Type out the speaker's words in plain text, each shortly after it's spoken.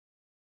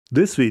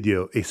This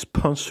video is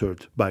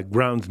sponsored by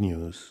Ground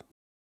News.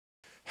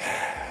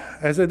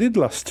 As I did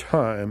last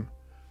time,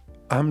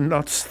 I'm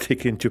not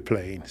sticking to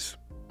planes.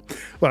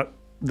 Well,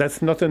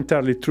 that's not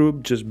entirely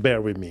true, just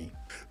bear with me.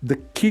 The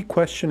key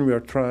question we are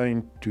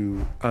trying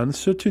to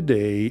answer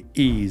today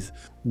is,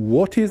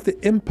 what is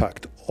the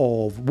impact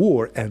of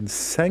war and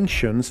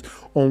sanctions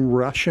on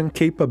Russian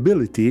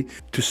capability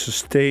to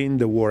sustain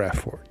the war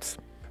efforts?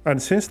 And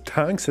since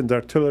tanks and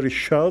artillery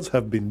shells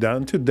have been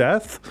done to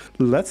death,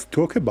 let's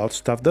talk about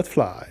stuff that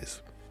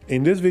flies.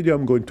 In this video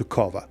I'm going to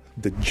cover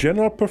the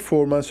general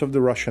performance of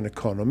the Russian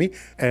economy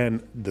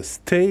and the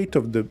state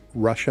of the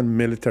Russian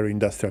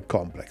military-industrial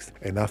complex.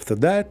 And after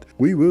that,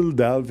 we will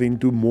delve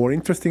into more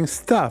interesting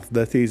stuff,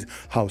 that is,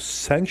 how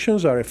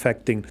sanctions are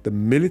affecting the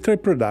military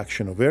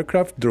production of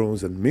aircraft,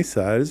 drones and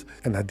missiles.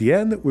 And at the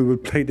end, we will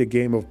play the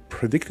game of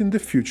predicting the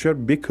future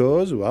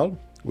because, well,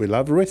 we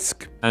love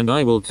risk. And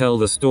I will tell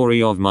the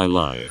story of my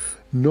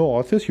life. No,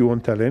 Otis, you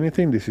won't tell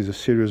anything. This is a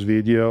serious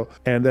video,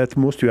 and at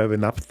most you have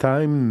enough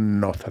time,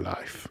 not a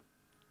life.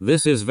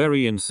 This is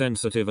very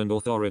insensitive and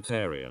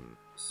authoritarian,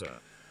 sir.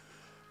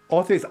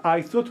 Otis,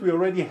 I thought we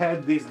already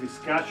had this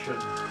discussion.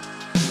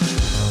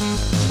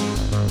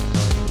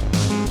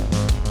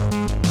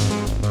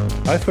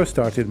 I first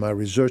started my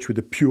research with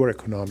the pure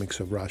economics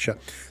of Russia.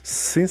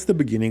 Since the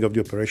beginning of the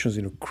operations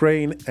in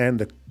Ukraine and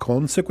the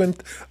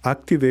consequent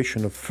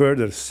activation of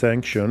further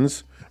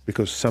sanctions,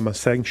 because some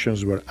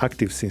sanctions were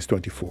active since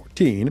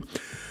 2014,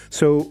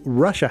 so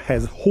Russia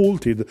has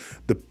halted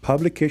the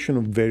publication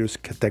of various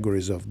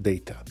categories of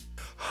data.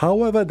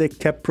 However, they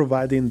kept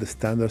providing the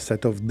standard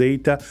set of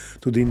data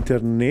to the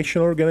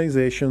international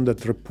organizations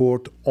that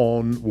report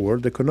on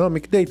world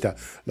economic data,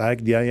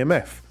 like the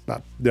IMF,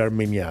 but there are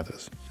many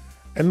others.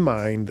 And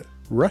mind,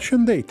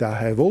 Russian data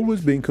have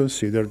always been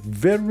considered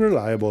very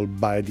reliable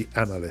by the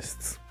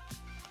analysts.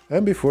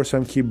 And before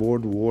some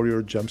keyboard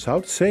warrior jumps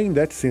out saying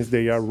that since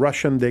they are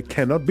Russian they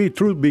cannot be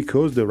true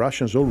because the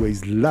Russians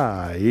always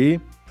lie,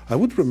 I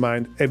would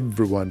remind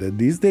everyone that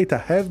these data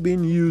have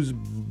been used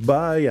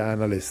by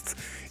analysts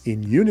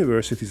in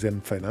universities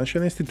and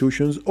financial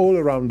institutions all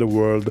around the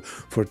world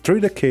for 3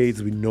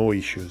 decades with no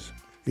issues.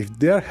 If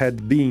there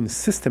had been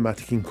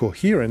systematic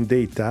incoherent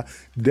data,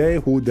 they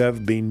would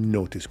have been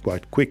noticed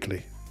quite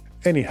quickly.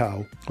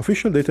 Anyhow,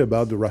 official data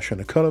about the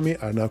Russian economy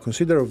are now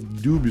considered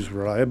of dubious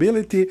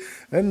reliability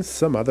and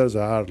some others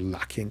are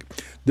lacking.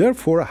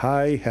 Therefore,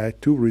 I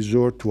had to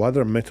resort to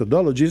other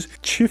methodologies,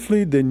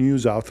 chiefly the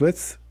news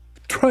outlets,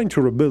 trying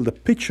to rebuild a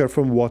picture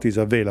from what is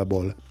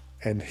available.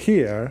 And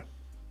here,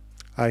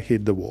 I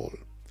hit the wall.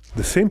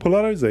 The same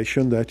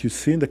polarization that you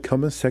see in the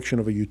comment section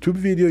of a YouTube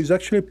video is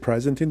actually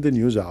present in the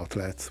news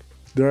outlets.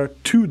 There are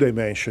 2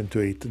 dimensions to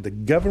it, the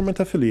government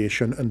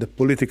affiliation and the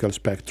political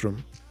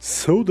spectrum.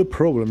 So the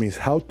problem is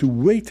how to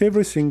weight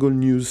every single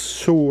news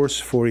source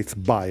for its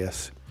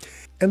bias.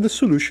 And the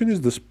solution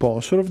is the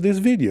sponsor of this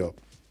video,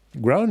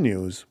 Ground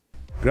News.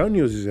 Ground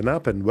News is an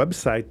app and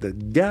website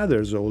that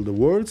gathers all the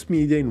world's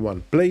media in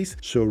one place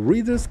so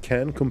readers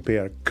can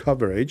compare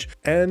coverage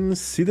and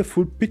see the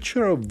full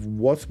picture of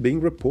what's being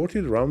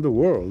reported around the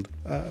world.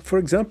 For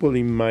example,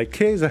 in my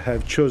case, I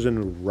have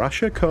chosen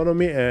Russia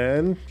economy,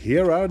 and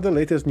here are the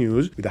latest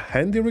news with a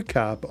handy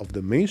recap of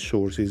the main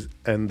sources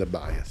and the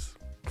bias.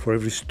 For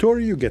every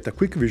story, you get a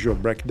quick visual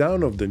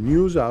breakdown of the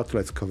news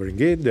outlets covering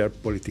it, their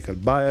political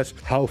bias,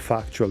 how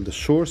factual the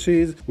source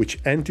is, which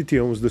entity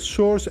owns the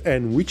source,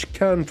 and which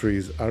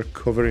countries are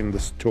covering the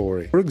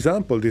story. For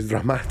example, this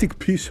dramatic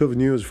piece of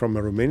news from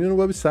a Romanian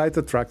website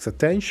attracts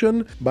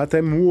attention, but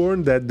I'm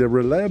warned that the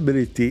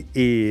reliability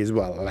is,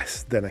 well,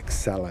 less than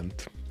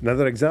excellent.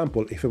 Another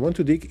example, if I want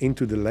to dig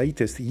into the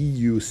latest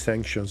EU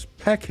sanctions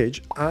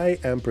package, I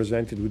am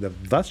presented with a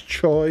vast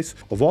choice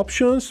of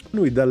options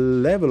with a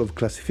level of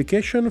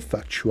classification,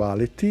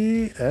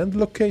 factuality and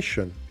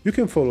location. You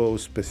can follow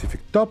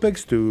specific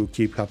topics to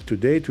keep up to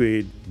date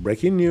with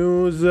breaking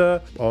news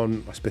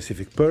on a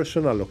specific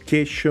person, a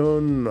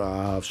location,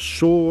 a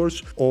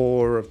source,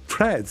 or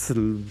threats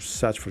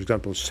such, for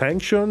example,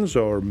 sanctions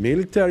or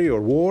military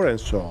or war and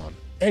so on.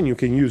 And you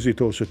can use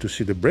it also to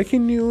see the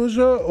breaking news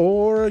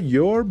or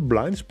your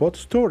blind spot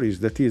stories,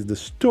 that is, the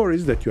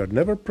stories that you are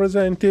never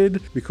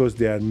presented because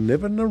they are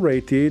never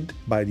narrated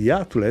by the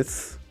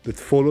outlets that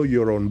follow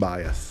your own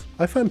bias.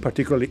 I find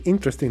particularly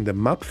interesting the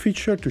map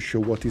feature to show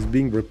what is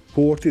being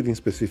reported in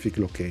specific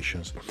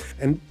locations.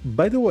 And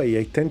by the way,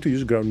 I tend to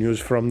use Ground News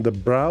from the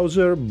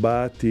browser,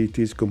 but it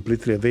is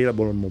completely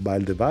available on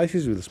mobile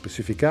devices with a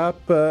specific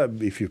app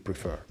if you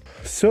prefer.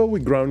 So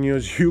with Ground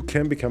News, you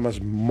can become a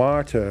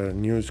smarter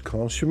news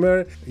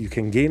consumer. You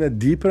can gain a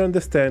deeper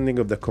understanding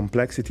of the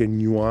complexity and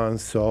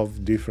nuance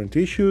of different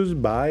issues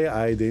by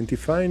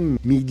identifying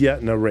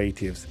media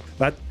narratives.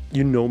 But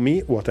you know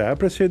me, what I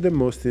appreciate the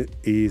most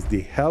is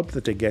the help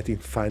that I get in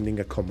finding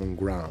a common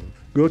ground.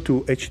 Go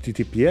to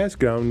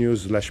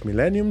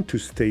https://groundnews/millennium to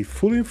stay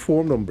fully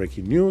informed on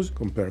breaking news,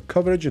 compare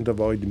coverage and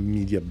avoid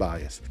media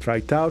bias. Try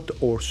it out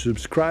or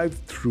subscribe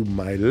through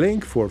my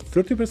link for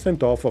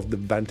 30% off of the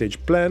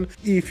Vantage plan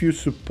if you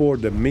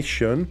support the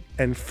mission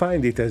and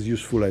find it as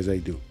useful as I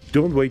do.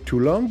 Don't wait too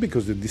long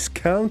because the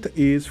discount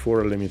is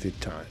for a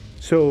limited time.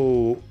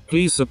 So,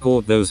 please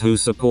support those who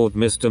support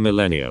Mr.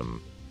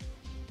 Millennium.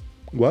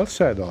 Well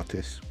said,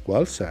 Otis.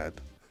 Well said.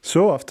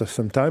 So, after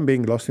some time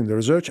being lost in the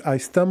research, I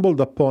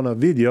stumbled upon a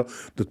video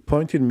that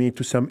pointed me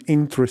to some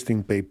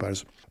interesting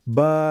papers.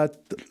 But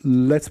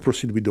let's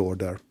proceed with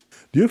order.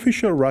 The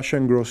official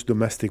Russian gross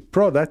domestic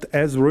product,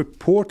 as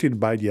reported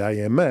by the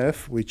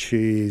IMF, which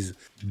is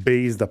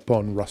based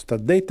upon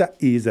Rostec data,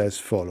 is as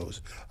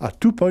follows. A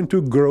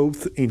 2.2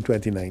 growth in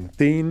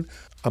 2019,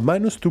 a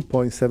minus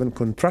 2.7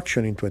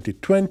 contraction in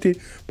 2020,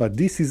 but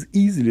this is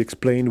easily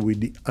explained with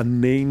the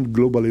unnamed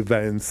global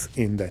events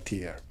in that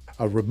year.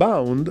 A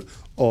rebound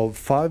of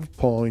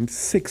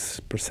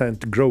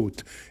 5.6%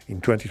 growth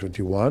in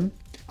 2021,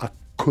 a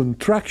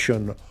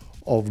contraction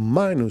of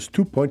minus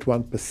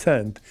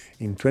 2.1%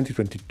 in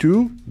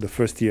 2022, the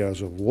first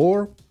years of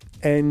war,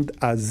 and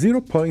a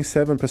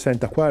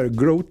 0.7% acquired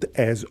growth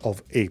as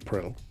of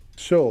April.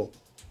 So,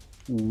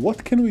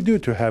 what can we do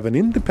to have an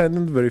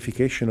independent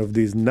verification of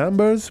these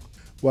numbers?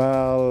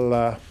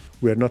 Well,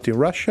 we're not in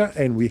Russia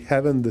and we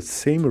haven't the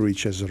same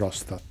reach as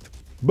Rostec.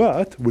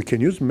 But we can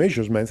use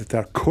measurements that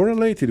are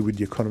correlated with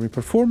the economy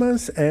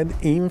performance and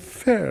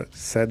infer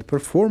said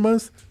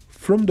performance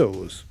from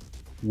those.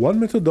 One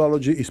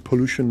methodology is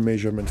pollution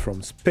measurement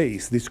from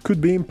space. This could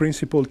be, in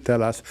principle,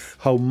 tell us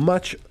how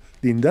much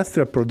the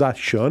industrial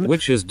production...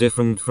 Which is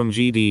different from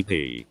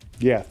GDP.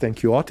 Yeah,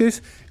 thank you,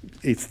 Otis.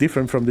 It's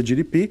different from the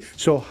GDP,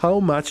 so how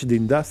much the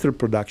industrial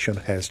production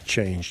has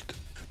changed.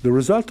 The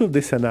result of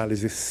this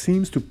analysis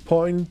seems to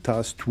point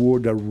us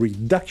toward a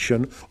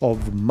reduction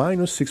of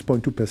minus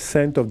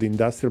 6.2% of the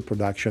industrial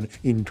production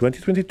in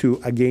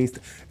 2022 against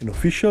an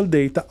official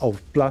data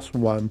of plus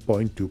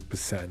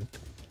 1.2%.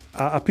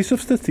 A piece of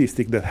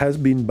statistic that has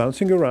been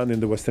bouncing around in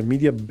the Western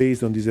media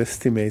based on these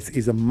estimates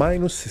is a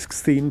minus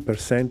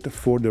 16%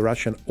 for the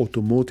Russian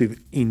automotive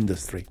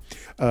industry,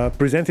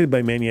 presented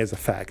by many as a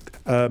fact.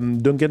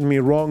 Don't get me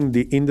wrong,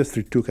 the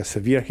industry took a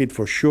severe hit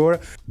for sure,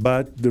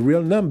 but the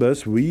real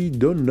numbers we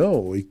don't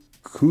know. It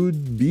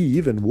could be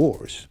even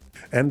worse.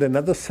 And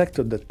another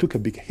sector that took a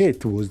big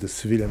hit was the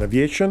civilian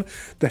aviation,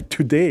 that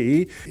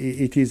today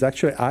it is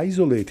actually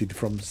isolated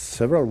from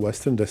several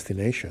Western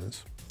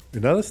destinations.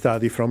 Another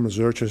study from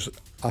researchers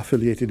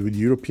affiliated with the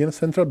European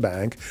Central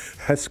Bank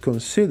has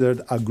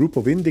considered a group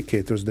of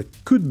indicators that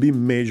could be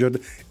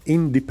measured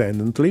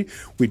independently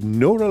with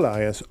no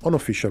reliance on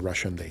official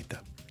Russian data.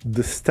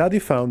 The study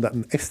found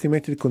an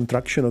estimated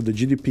contraction of the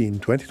GDP in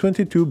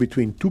 2022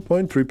 between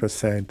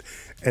 2.3%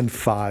 and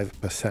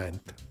 5%.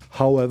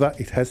 However,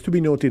 it has to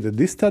be noted that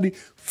this study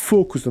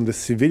focused on the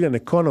civilian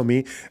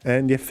economy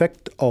and the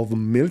effect of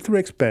military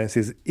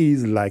expenses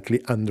is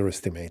likely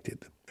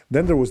underestimated.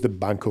 Then there was the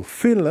Bank of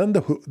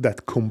Finland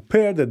that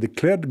compared the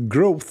declared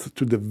growth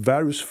to the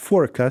various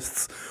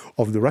forecasts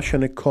of the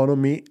Russian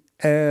economy,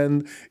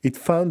 and it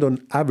found on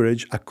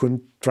average a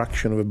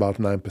contraction of about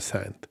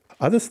 9%.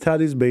 Other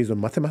studies based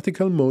on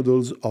mathematical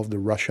models of the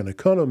Russian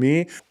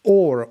economy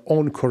or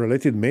on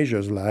correlated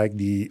measures like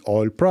the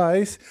oil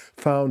price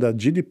found a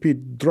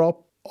GDP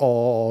drop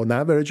on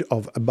average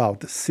of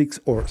about 6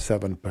 or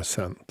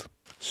 7%.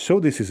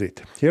 So this is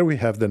it. Here we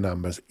have the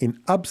numbers.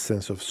 In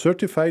absence of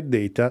certified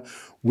data,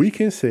 we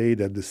can say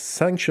that the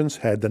sanctions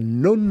had a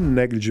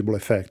non-negligible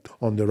effect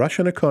on the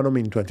Russian economy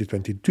in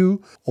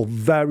 2022 of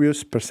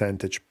various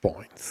percentage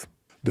points.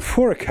 The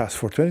forecasts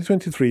for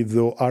 2023,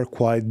 though, are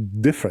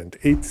quite different.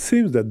 It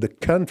seems that the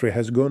country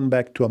has gone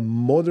back to a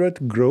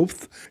moderate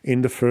growth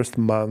in the first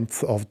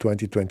month of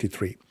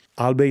 2023.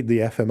 Albeit the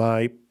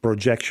FMI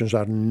projections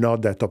are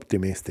not that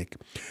optimistic.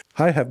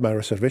 I have my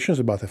reservations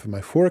about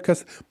FMI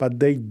forecasts, but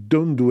they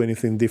don't do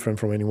anything different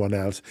from anyone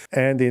else.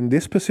 And in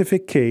this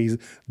specific case,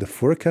 the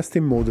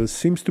forecasting model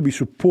seems to be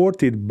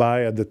supported by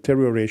a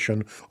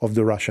deterioration of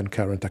the Russian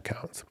current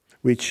accounts,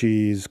 which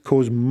is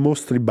caused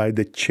mostly by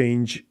the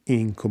change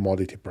in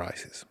commodity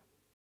prices.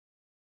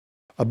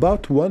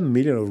 About 1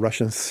 million of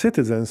Russian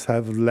citizens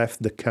have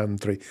left the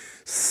country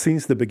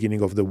since the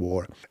beginning of the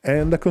war,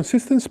 and a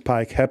consistent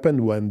spike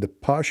happened when the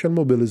partial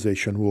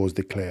mobilization was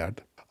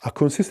declared. A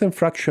consistent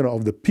fraction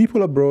of the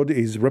people abroad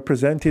is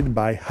represented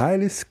by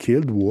highly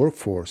skilled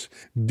workforce.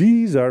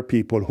 These are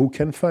people who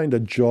can find a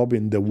job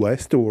in the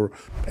West or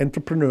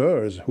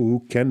entrepreneurs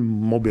who can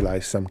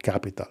mobilize some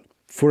capital.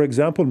 For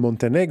example,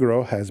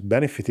 Montenegro has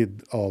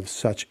benefited of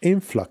such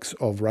influx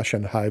of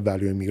Russian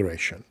high-value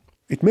immigration.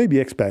 It may be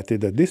expected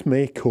that this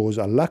may cause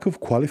a lack of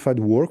qualified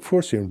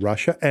workforce in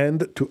Russia,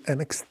 and to an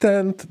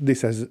extent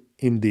this has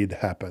indeed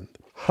happened.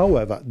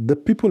 However, the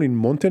people in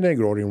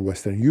Montenegro or in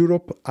Western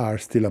Europe are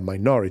still a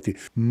minority.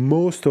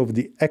 Most of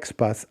the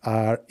expats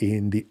are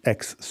in the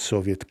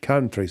ex-Soviet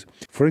countries.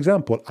 For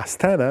example,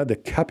 Astana, the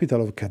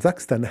capital of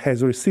Kazakhstan,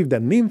 has received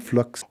an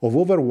influx of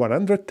over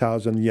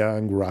 100,000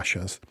 young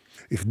Russians.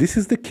 If this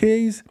is the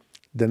case,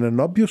 then an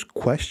obvious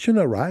question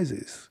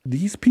arises.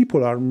 These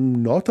people are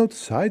not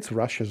outside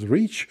Russia's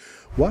reach.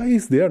 Why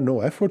is there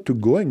no effort to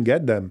go and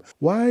get them?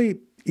 Why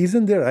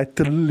isn't there at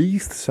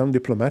least some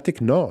diplomatic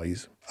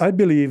noise? I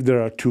believe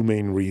there are two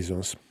main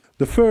reasons.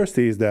 The first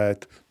is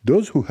that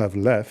those who have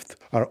left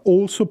are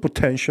also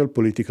potential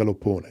political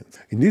opponents.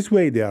 In this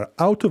way, they are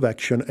out of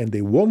action and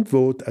they won't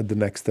vote at the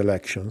next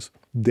elections.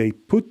 They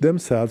put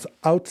themselves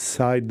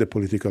outside the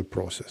political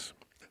process.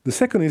 The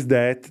second is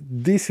that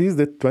this is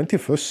the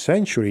 21st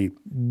century.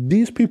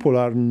 These people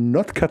are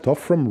not cut off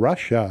from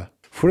Russia.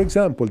 For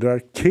example, there are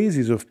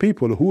cases of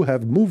people who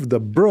have moved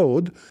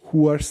abroad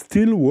who are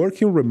still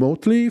working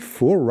remotely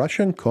for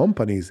Russian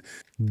companies.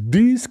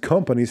 These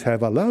companies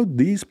have allowed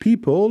these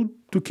people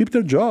to keep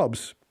their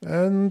jobs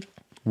and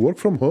work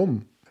from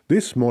home.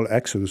 This small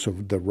exodus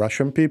of the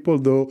Russian people,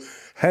 though,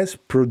 has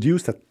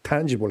produced a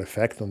tangible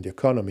effect on the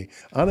economy.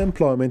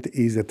 Unemployment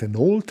is at an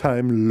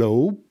all-time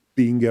low,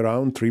 being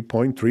around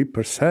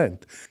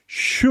 3.3%.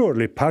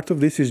 Surely part of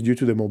this is due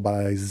to the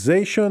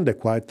mobilization, the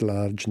quite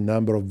large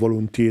number of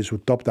volunteers who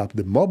topped up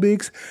the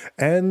MOBIX,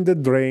 and the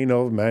drain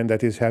of men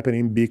that is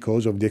happening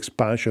because of the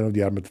expansion of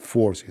the armed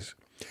forces.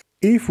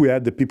 If we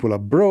add the people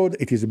abroad,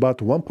 it is about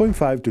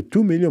 1.5 to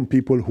 2 million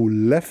people who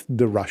left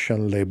the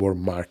Russian labor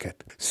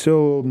market.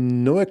 So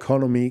no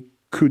economy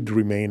could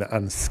remain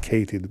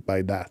unscathed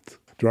by that.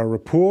 There are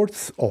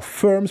reports of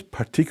firms,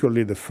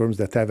 particularly the firms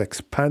that have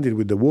expanded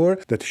with the war,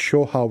 that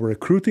show how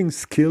recruiting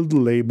skilled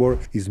labor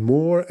is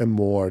more and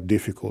more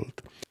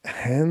difficult.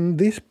 And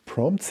this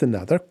prompts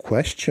another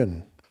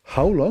question.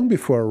 How long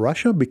before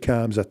Russia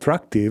becomes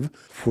attractive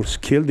for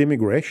skilled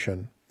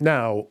immigration?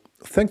 Now,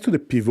 thanks to the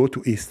pivot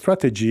to East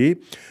strategy,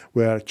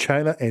 where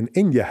China and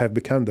India have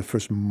become the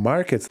first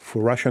markets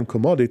for Russian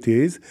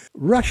commodities,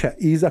 Russia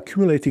is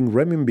accumulating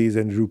renminbis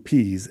and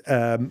rupees.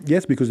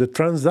 Yes, because the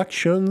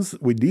transactions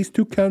with these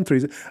two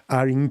countries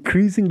are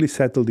increasingly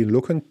settled in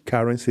local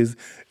currencies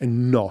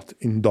and not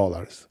in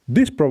dollars.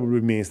 This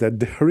probably means that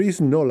there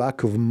is no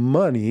lack of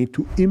money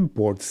to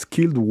import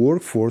skilled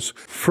workforce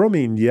from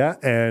India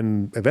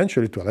and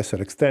eventually, to a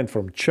lesser extent,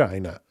 from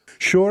China.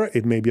 Sure,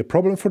 it may be a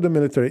problem for the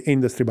military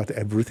industry, but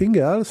everything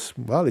else,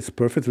 well, it's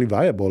perfectly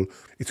viable.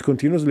 It's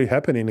continuously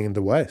happening in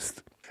the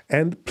West.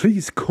 And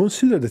please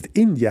consider that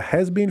India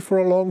has been for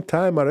a long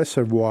time a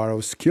reservoir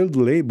of skilled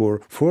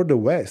labor for the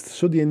West,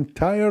 so the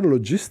entire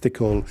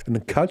logistical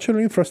and cultural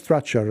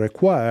infrastructure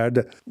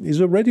required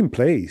is already in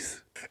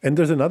place. And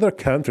there's another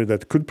country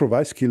that could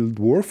provide skilled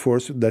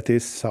workforce, that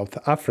is South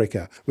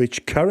Africa,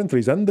 which currently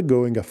is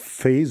undergoing a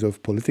phase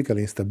of political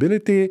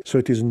instability, so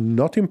it is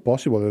not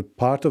impossible that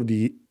part of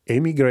the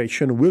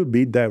immigration will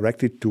be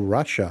directed to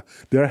Russia.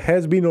 There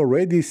has been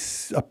already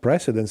a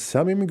precedent,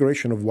 some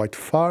immigration of white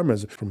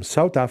farmers from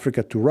South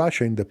Africa to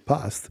Russia in the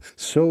past,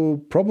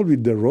 so probably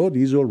the road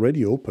is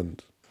already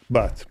opened.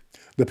 But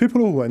the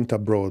people who went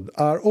abroad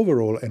are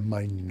overall a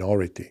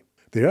minority.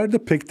 They are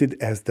depicted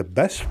as the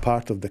best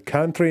part of the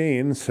country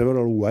in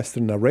several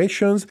Western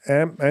narrations,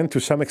 and to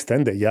some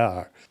extent they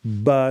are.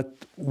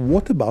 But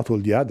what about all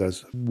the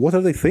others? What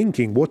are they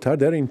thinking? What are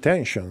their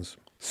intentions?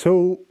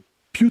 So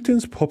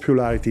Putin's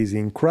popularity is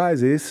in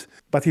crisis,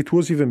 but it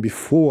was even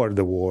before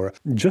the war,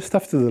 just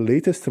after the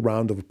latest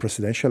round of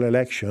presidential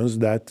elections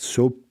that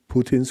saw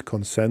Putin's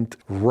consent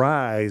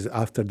rise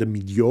after the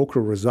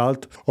mediocre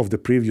result of the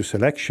previous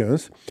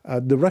elections.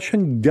 The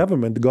Russian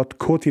government got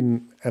caught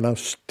in an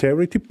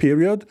austerity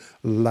period,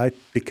 like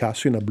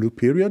Picasso in a blue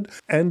period,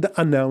 and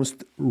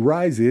announced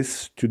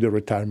rises to the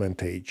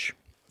retirement age.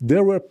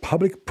 There were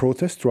public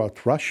protests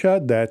throughout Russia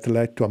that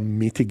led to a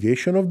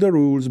mitigation of the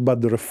rules,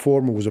 but the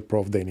reform was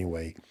approved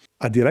anyway.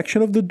 At the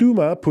election of the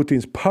Duma,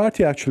 Putin's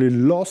party actually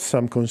lost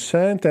some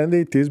consent, and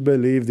it is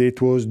believed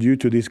it was due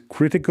to this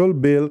critical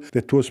bill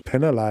that was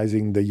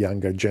penalizing the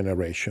younger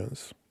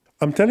generations.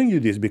 I'm telling you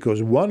this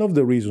because one of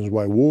the reasons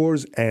why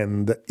wars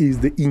end is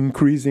the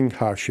increasing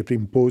hardship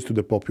imposed to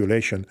the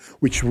population,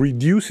 which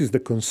reduces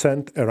the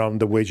consent around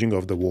the waging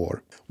of the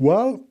war.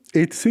 Well,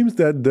 it seems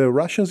that the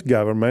Russian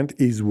government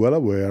is well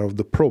aware of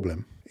the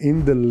problem.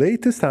 In the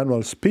latest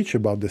annual speech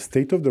about the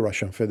state of the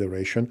Russian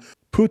Federation,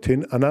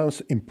 Putin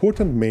announced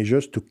important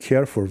measures to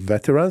care for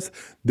veterans,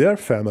 their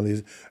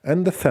families,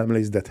 and the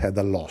families that had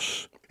a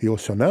loss. He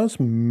also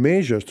announced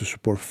measures to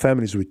support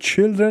families with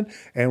children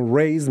and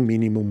raise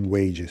minimum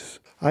wages.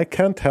 I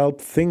can't help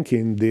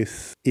thinking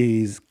this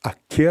is a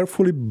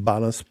carefully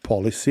balanced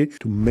policy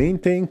to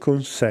maintain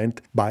consent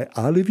by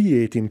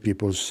alleviating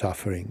people's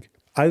suffering.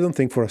 I don't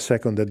think for a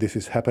second that this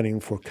is happening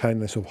for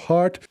kindness of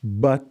heart,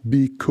 but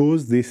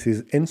because this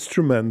is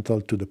instrumental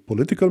to the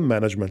political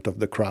management of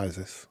the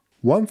crisis.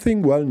 One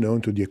thing well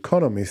known to the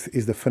economists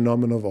is the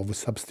phenomenon of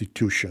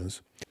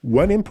substitutions.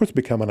 When imports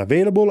become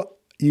unavailable,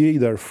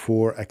 either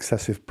for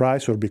excessive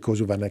price or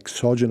because of an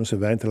exogenous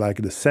event like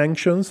the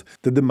sanctions,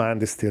 the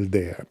demand is still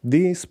there.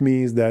 This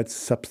means that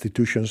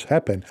substitutions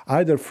happen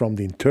either from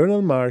the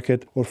internal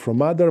market or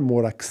from other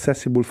more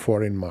accessible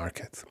foreign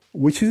markets,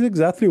 which is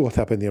exactly what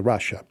happened in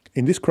Russia.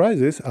 In this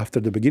crisis,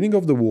 after the beginning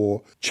of the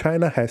war,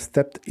 China has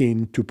stepped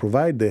in to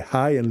provide the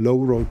high and low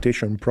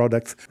rotation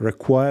products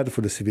required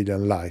for the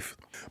civilian life.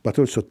 but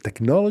also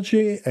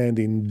technology and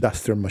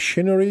industrial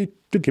machinery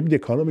to keep the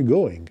economy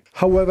going.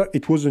 However,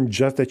 it wasn't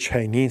just the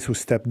Chinese who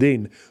stepped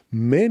in.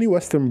 Many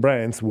Western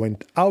brands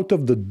went out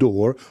of the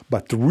door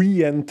but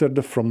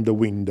re-entered from the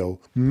window,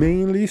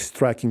 mainly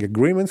striking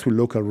agreements with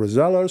local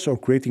resellers or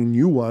creating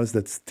new ones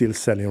that still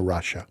sell in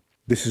Russia.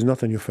 This is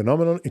not a new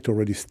phenomenon. It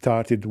already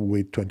started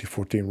with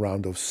 2014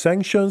 round of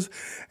sanctions,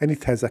 and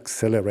it has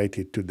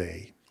accelerated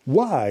today.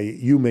 Why,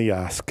 you may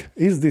ask,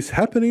 is this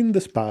happening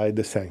despite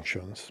the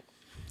sanctions?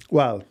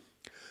 Well,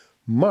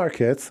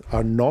 markets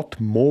are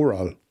not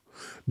moral.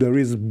 There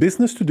is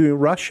business to do in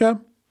Russia,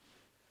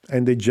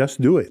 and they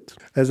just do it.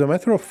 As a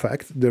matter of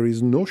fact, there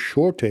is no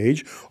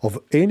shortage of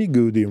any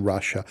good in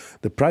Russia.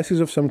 The prices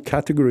of some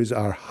categories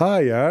are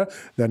higher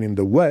than in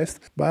the West,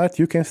 but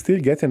you can still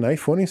get an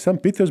iPhone in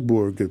St.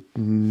 Petersburg.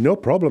 No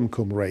problem,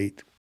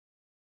 comrade.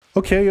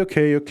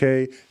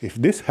 Okay. If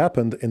this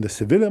happened in the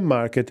civilian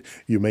market,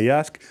 you may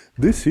ask,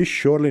 this is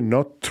surely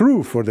not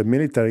true for the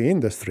military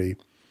industry.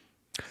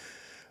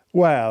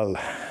 Well,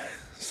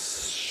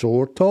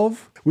 sort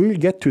of. We will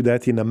get to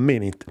that in a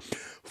minute.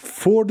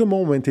 For the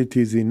moment, it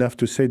is enough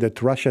to say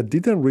that Russia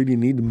didn't really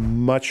need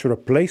much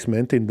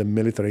replacement in the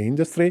military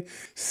industry,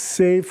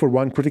 save for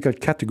one critical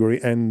category,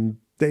 and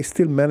they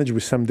still manage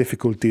with some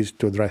difficulties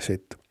to address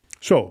it.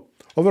 So,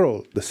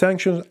 overall, the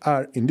sanctions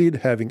are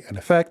indeed having an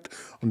effect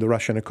on the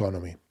Russian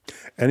economy,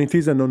 and it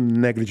is a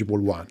non-negligible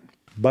one.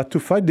 But to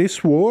fight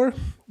this war,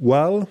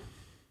 well,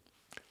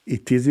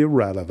 it is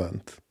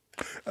irrelevant.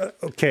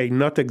 Okay,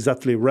 not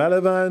exactly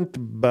relevant,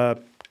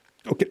 but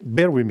okay,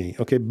 bear with me.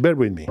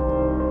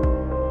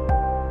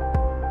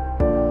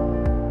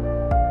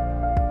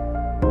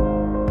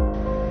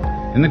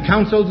 In the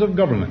councils of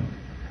government,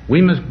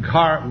 we must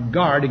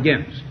guard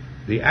against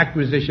the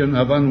acquisition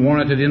of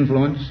unwarranted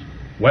influence,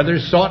 whether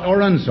sought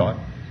or unsought,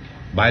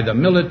 by the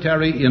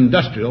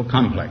military-industrial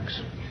complex.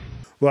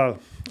 Well,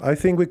 I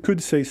think we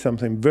could say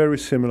something very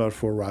similar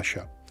for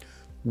Russia,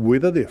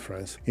 with a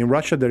difference. In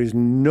Russia, there is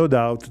no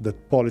doubt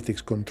that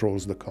politics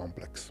controls the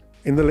complex.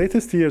 In the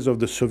latest years of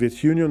the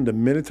Soviet Union, the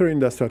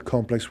military-industrial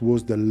complex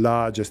was the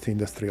largest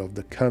industry of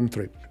the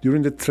country.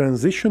 During the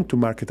transition to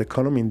market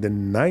economy in the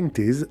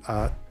 90s,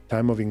 a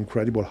time of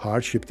incredible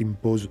hardship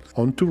imposed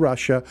onto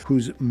Russia,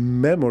 whose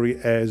memory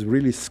has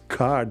really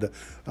scarred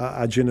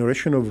a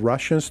generation of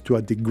Russians to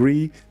a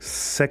degree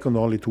second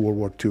only to World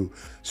War II.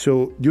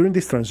 So during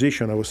this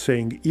transition, I was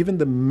saying, even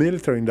the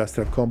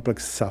military-industrial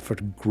complex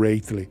suffered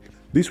greatly.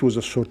 This was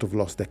a sort of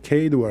lost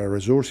decade where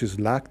resources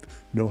lacked,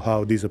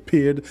 know-how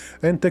disappeared,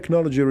 and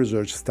technology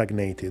research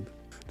stagnated.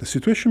 The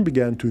situation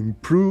began to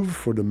improve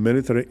for the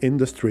military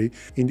industry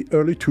in the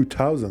early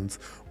 2000s,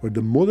 where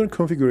the modern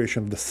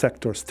configuration of the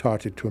sector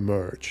started to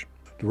emerge.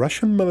 The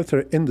Russian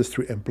military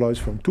industry employs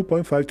from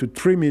 2.5 to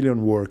 3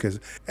 million workers,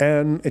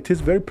 and it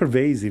is very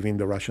pervasive in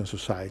the Russian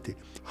society.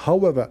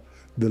 However,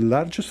 the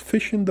largest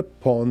fish in the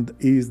pond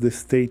is the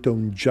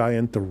state-owned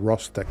giant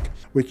Rostec,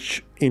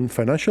 which in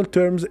financial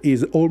terms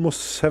is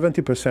almost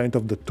 70%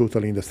 of the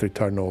total industry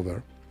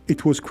turnover.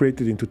 It was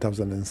created in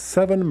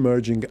 2007,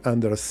 merging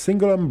under a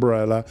single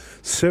umbrella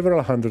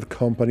several hundred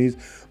companies,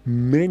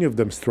 many of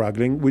them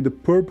struggling, with the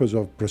purpose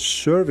of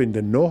preserving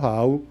the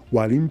know-how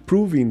while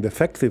improving the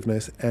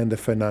effectiveness and the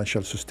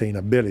financial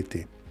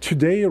sustainability.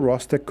 Today,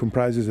 Rostec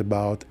comprises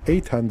about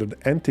 800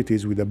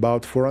 entities with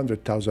about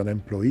 400,000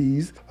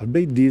 employees,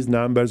 albeit these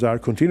numbers are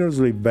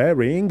continuously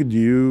varying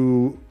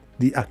due to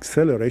the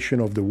acceleration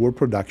of the war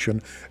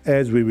production,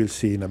 as we will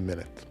see in a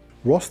minute.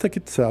 Rostec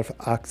itself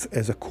acts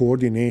as a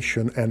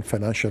coordination and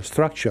financial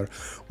structure,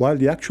 while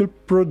the actual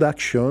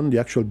production, the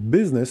actual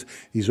business,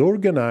 is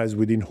organized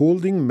within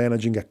holding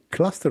managing a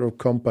cluster of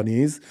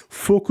companies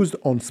focused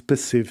on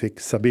specific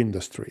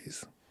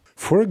sub-industries.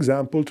 For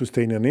example, to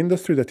stay in an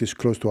industry that is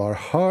close to our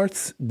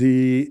hearts,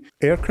 the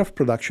aircraft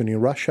production in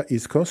Russia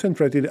is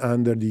concentrated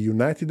under the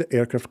United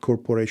Aircraft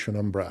Corporation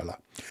umbrella.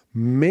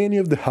 Many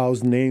of the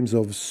house names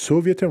of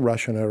Soviet and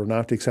Russian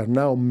aeronautics are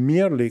now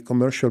merely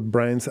commercial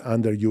brands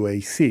under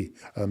UAC.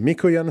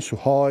 Mikoyan,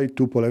 Sukhoi,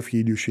 Tupolev,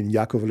 Ilyushin,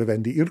 Yakovlev,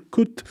 and the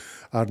Irkut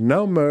are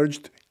now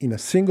merged in a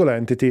single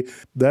entity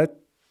that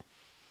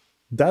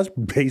does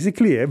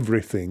basically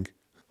everything.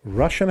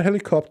 Russian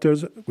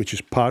helicopters, which is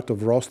part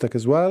of Rostec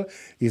as well,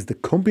 is the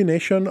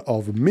combination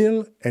of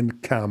Mil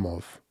and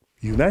Kamov.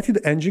 United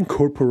Engine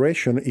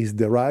Corporation is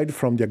derived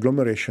from the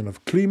agglomeration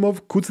of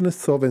Klimov,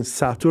 Kuznetsov and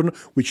Saturn,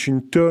 which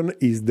in turn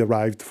is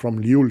derived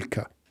from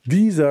Lyulka.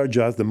 These are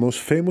just the most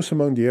famous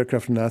among the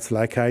aircraft nuts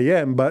like I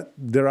am, but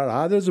there are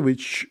others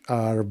which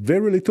are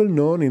very little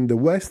known in the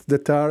West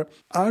that are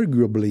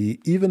arguably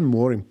even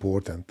more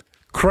important.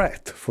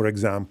 CRET, for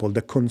example,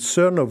 the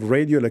concern of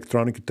radio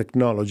electronic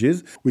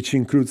technologies, which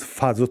includes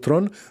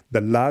Fazotron,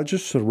 the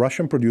largest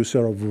Russian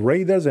producer of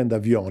radars and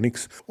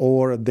avionics,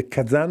 or the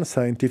Kazan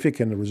Scientific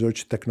and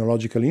Research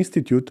Technological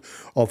Institute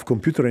of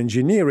Computer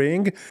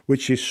Engineering,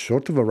 which is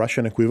sort of a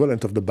Russian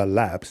equivalent of the Bell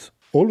Labs.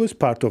 Always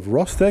part of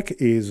Rostec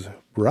is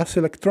Rus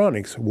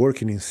Electronics,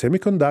 working in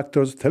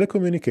semiconductors,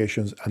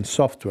 telecommunications, and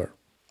software.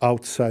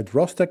 Outside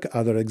Rostec,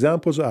 other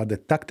examples are the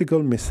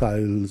Tactical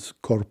Missiles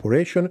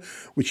Corporation,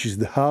 which is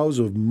the house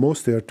of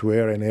most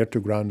air-to-air and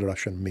air-to-ground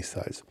Russian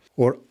missiles.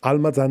 Or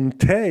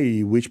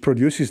Almaz-Antey, which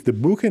produces the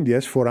Buk and the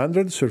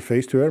S-400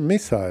 surface-to-air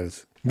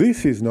missiles.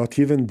 This is not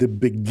even the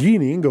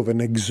beginning of an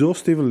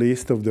exhaustive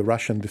list of the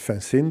Russian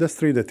defense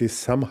industry that is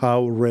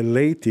somehow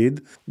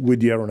related with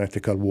the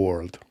aeronautical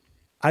world.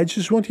 I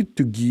just wanted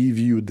to give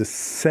you the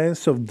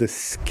sense of the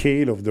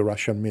scale of the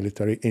Russian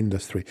military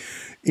industry.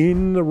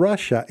 In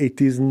Russia,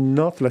 it is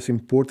not less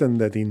important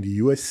than in the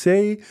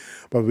USA,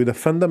 but with a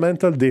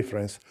fundamental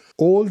difference.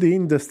 All the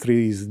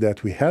industries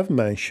that we have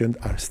mentioned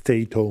are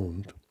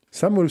state-owned.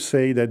 Some will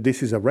say that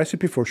this is a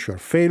recipe for sure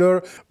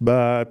failure,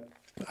 but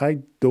I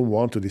don't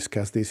want to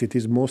discuss this. It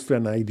is mostly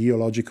an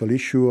ideological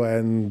issue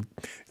and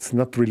it's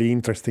not really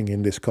interesting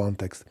in this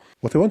context.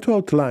 What I want to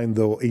outline,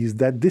 though, is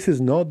that this is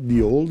not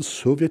the old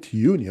Soviet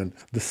Union.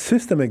 The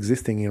system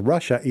existing in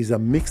Russia is a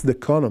mixed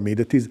economy,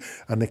 that is,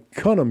 an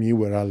economy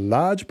where a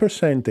large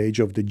percentage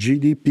of the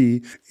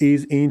GDP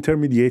is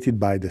intermediated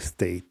by the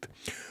state,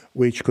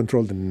 which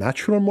control the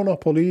natural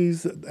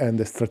monopolies and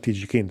the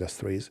strategic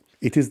industries.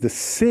 It is the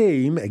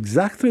same,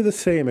 exactly the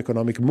same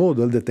economic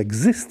model that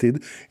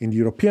existed in the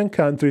European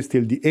countries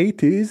till the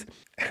 80s,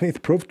 and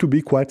it proved to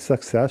be quite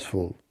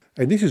successful.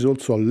 And this is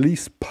also at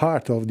least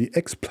part of the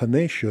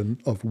explanation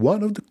of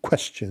one of the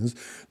questions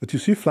that you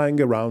see flying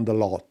around a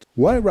lot.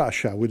 Why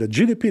Russia, with a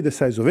GDP the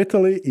size of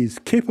Italy, is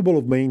capable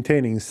of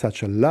maintaining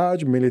such a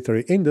large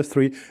military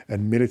industry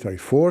and military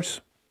force?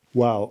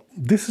 Well,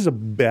 this is a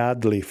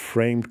badly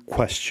framed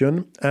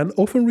question and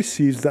often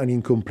receives an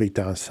incomplete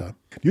answer.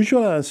 The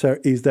usual answer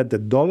is that the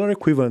dollar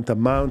equivalent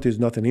amount is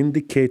not an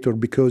indicator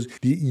because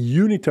the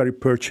unitary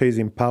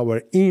purchasing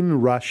power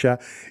in Russia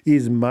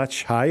is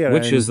much higher.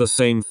 Which is the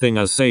same thing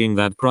as saying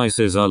that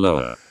prices are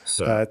lower,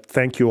 sir.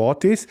 Thank you,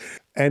 Otis.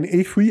 And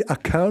if we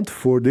account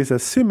for this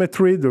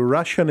asymmetry, the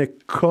Russian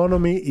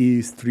economy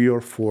is 3 or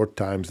 4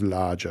 times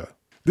larger.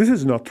 This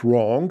is not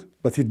wrong,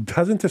 but it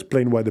doesn't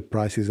explain why the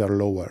prices are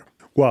lower.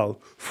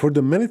 Well, for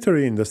the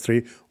military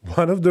industry,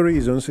 one of the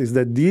reasons is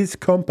that these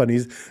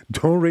companies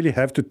don't really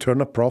have to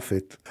turn a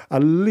profit.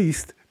 At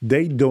least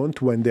they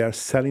don't when they are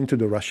selling to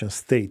the Russian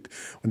state.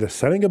 When they're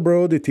selling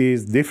abroad, it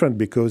is different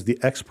because the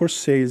export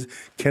sales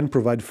can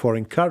provide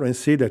foreign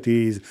currency that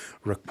is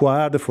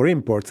required for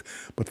imports.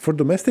 But for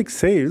domestic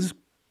sales,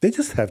 they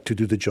just have to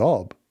do the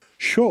job.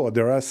 Sure,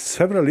 there are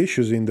several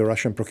issues in the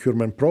Russian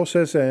procurement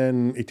process,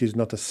 and it is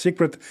not a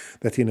secret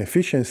that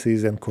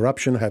inefficiencies and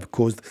corruption have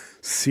caused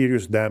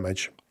serious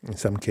damage in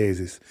some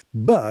cases.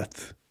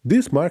 But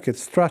this market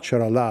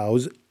structure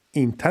allows,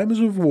 in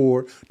times of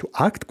war, to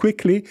act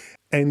quickly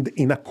and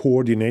in a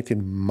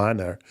coordinated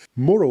manner.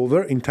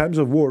 Moreover, in times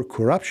of war,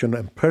 corruption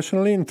and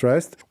personal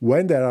interest,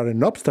 when there are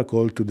an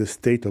obstacle to the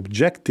state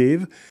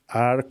objective,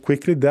 are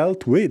quickly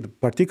dealt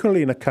with,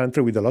 particularly in a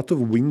country with a lot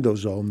of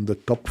windows on the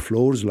top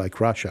floors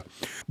like Russia.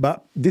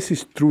 But this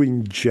is true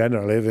in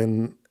general,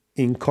 even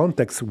in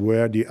contexts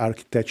where the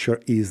architecture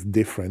is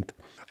different.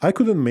 I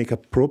couldn't make a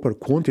proper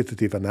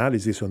quantitative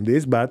analysis on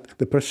this, but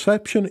the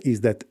perception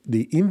is that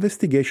the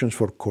investigations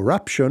for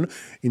corruption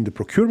in the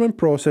procurement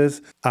process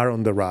are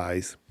on the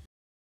rise.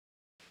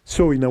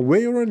 So in a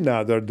way or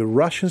another, the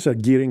Russians are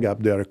gearing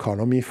up their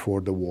economy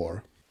for the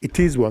war. It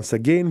is once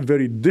again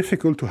very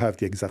difficult to have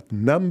the exact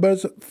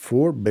numbers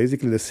for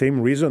basically the same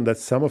reason that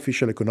some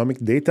official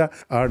economic data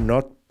are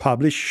not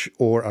published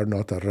or are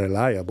not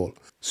reliable.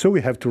 So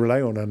we have to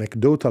rely on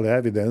anecdotal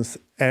evidence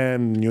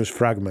and news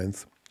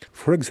fragments.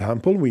 For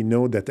example, we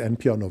know that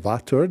NPO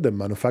Novator, the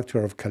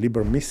manufacturer of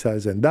Caliber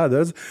missiles and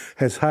others,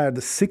 has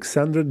hired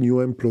 600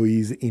 new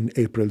employees in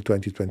April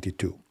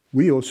 2022.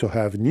 We also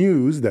have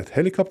news that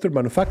helicopter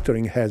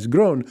manufacturing has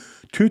grown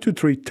 2 to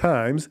 3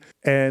 times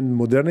and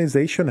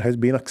modernization has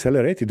been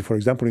accelerated, for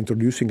example,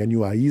 introducing a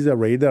new AISA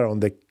radar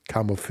on the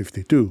Kamov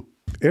 52.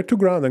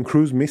 Air-to-ground and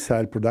cruise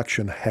missile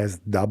production has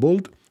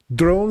doubled.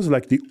 Drones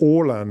like the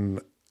Orlan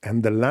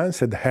and the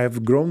Lancet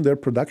have grown their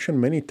production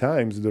many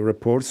times. The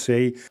reports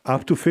say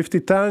up to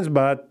 50 times,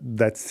 but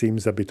that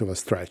seems a bit of a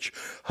stretch.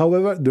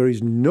 However, there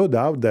is no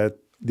doubt that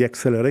the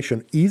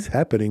acceleration is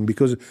happening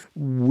because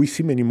we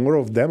see many more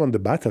of them on the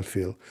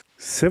battlefield.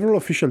 Several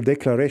official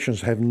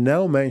declarations have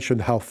now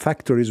mentioned how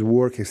factories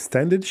work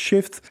extended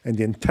shifts and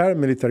the entire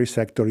military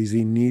sector is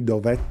in need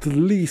of at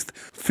least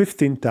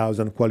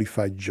 15,000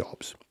 qualified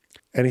jobs.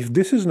 And if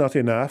this is not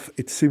enough,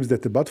 it seems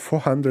that about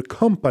 400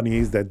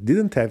 companies that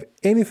didn't have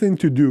anything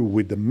to do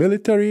with the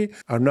military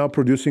are now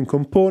producing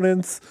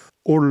components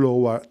or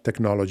lower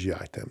technology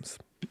items.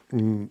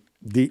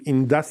 The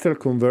industrial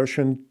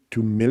conversion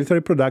to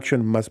military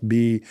production must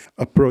be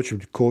approached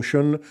with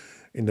caution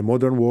in the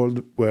modern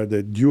world where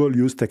the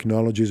dual-use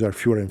technologies are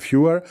fewer and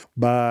fewer,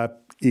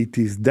 but it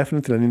is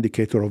definitely an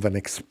indicator of an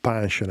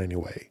expansion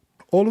anyway.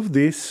 All of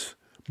this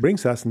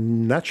brings us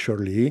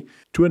naturally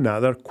to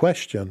another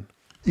question.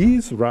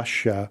 Is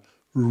Russia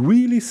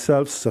really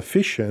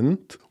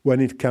self-sufficient when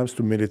it comes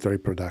to military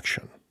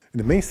production? In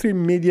the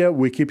mainstream media,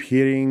 we keep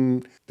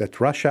hearing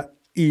that Russia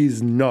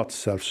is not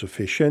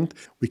self-sufficient,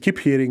 we keep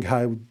hearing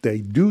how they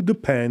do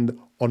depend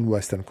on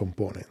Western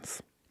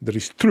components. There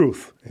is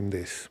truth in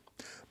this,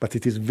 but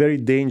it is very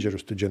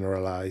dangerous to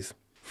generalize.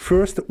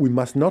 First, we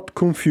must not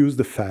confuse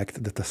the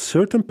fact that a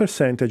certain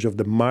percentage of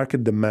the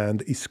market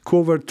demand is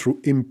covered through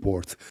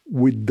imports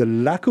with the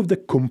lack of the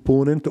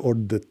component or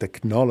the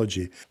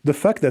technology. The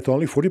fact that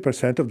only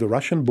 40% of the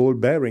Russian ball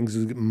bearings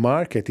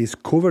market is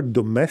covered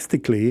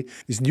domestically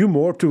is due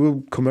more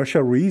to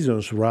commercial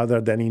reasons rather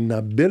than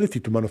inability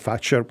to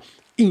manufacture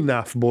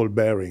enough ball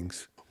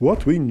bearings.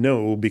 What we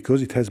know,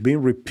 because it has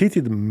been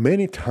repeated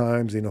many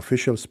times in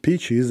official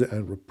speeches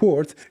and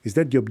reports, is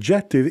that the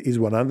objective is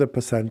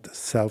 100%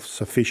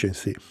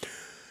 self-sufficiency.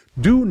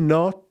 Do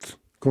not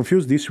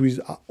confuse this with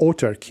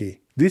autarky.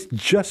 This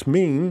just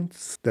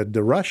means that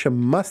Russia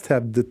must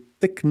have the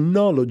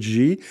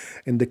technology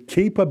and the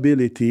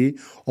capability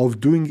of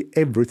doing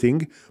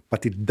everything,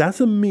 but it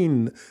doesn't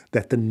mean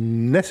that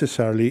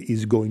necessarily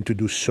is going to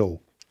do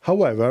so.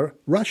 However,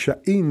 Russia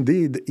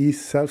indeed is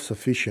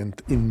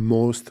self-sufficient in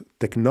most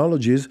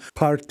technologies,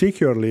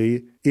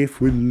 particularly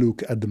if we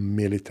look at the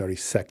military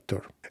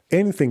sector.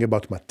 Anything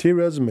about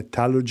materials,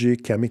 metallurgy,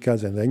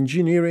 chemicals and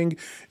engineering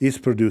is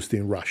produced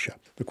in Russia.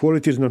 The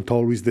quality is not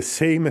always the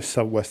same as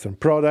some Western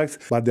products,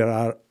 but there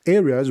are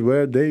areas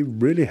where they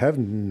really have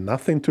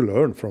nothing to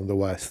learn from the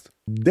West.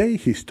 They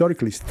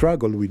historically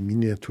struggled with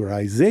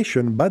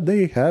miniaturization, but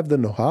they have the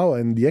know-how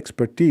and the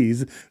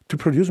expertise to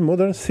produce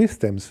modern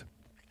systems.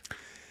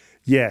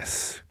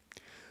 Yes,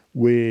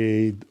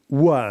 with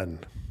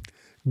one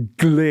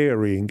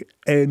glaring,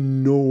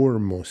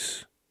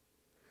 enormous,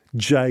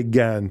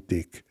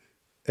 gigantic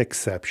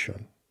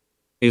exception.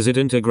 Is it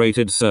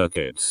integrated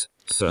circuits,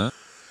 sir?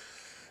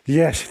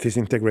 Yes, it is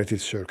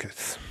integrated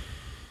circuits.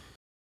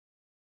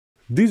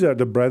 These are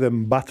the bread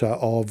and butter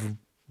of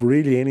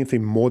really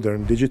anything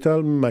modern.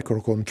 Digital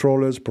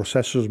microcontrollers,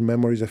 processors,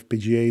 memories,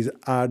 FPGAs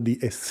are the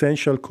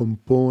essential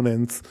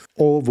components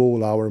of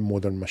all our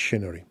modern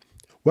machinery.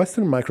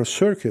 Western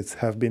microcircuits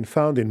have been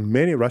found in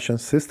many Russian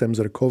systems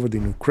recovered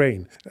in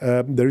Ukraine.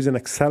 There is an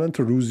excellent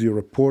RUSI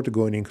report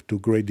going into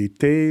great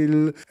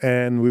detail,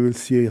 and we will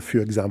see a few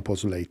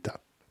examples later.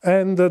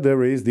 And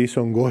there is this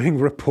ongoing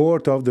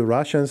report of the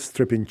Russians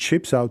stripping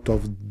chips out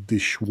of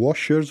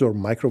dishwashers or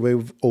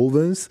microwave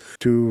ovens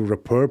to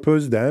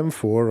repurpose them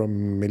for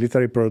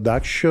military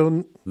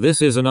production.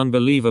 This is an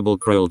unbelievable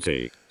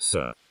cruelty,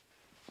 sir.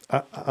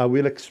 I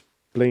will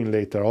explain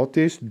later,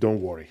 OTIS,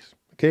 don't worry.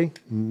 Okay?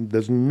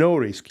 There's no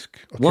risk.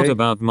 Okay? What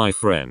about my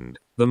friend,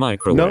 the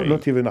microwave? No,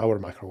 not even our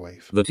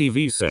microwave. The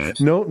TV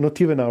set? No,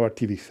 not even our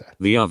TV set.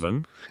 The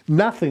oven?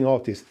 Nothing,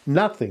 Otis,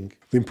 nothing.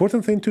 The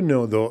important thing to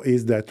know, though,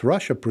 is that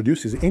Russia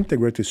produces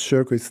integrated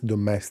circuits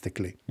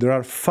domestically. There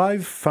are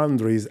 5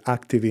 foundries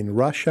active in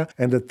Russia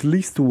and at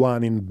least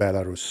 1 in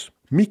Belarus.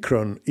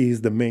 Micron is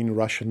the main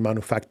Russian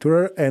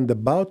manufacturer, and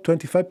about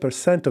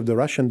 25% of the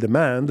Russian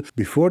demand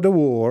before the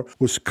war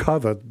was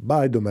covered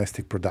by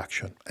domestic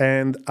production.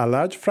 And a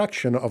large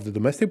fraction of the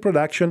domestic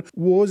production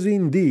was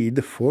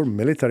indeed for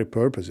military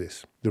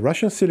purposes. The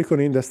Russian silicon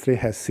industry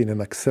has seen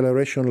an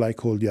acceleration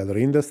like all the other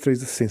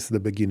industries since the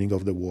beginning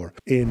of the war.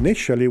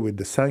 Initially, with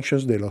the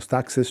sanctions, they lost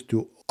access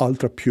to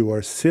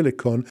ultra-pure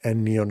silicon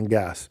and neon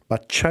gas,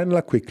 but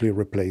China quickly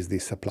replaced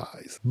these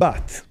supplies.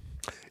 But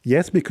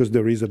yes, because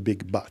there is a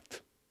big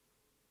but.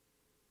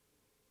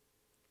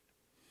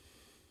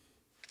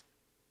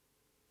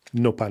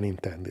 No pun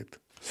intended.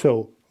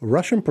 So,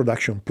 Russian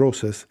production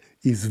process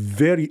is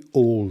very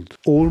old,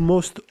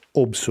 almost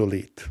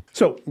obsolete.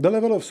 So, the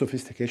level of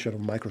sophistication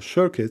of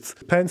microcircuits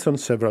depends on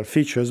several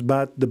features,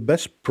 but the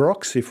best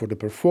proxy for the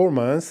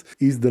performance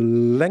is the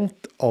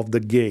length of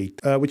the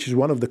gate, which is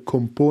one of the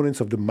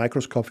components of the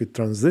microscopic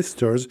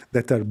transistors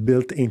that are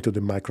built into the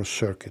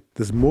microcircuit.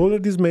 The smaller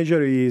this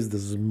measure is, the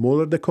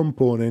smaller the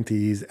component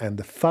is, and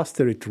the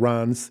faster it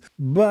runs,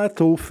 but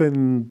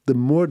often the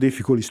more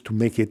difficult is to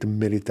make it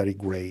military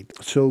grade.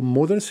 So,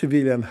 modern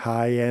civilian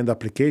high-end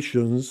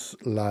applications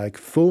like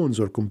phones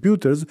or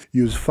computers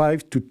use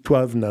 5 to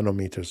 12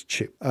 nanometers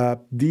chip.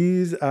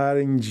 These are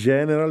in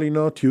generally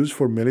not used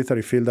for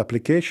military field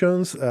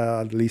applications,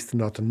 at least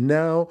not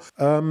now,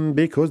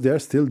 because they are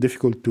still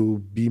difficult to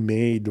be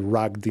made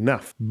rugged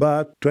enough.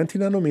 But 20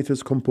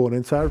 nanometers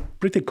components are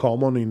pretty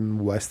common in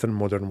Western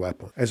modern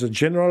weapons. As a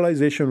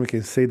generalization, we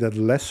can say that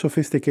less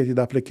sophisticated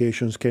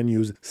applications can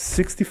use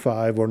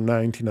 65 or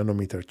 90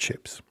 nanometer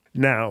chips.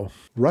 Now,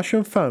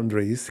 Russian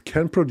foundries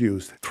can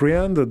produce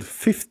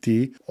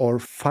 350 or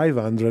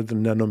 500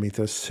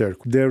 nanometer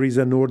circuits. There is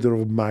an order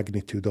of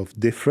magnitude of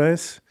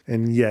difference,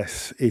 and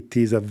yes, it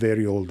is a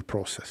very old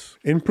process.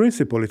 In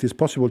principle, it is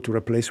possible to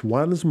replace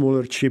one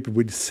smaller chip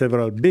with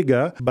several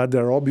bigger, but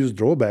there are obvious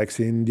drawbacks.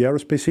 In the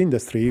aerospace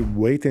industry,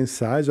 weight and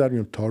size are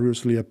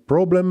notoriously a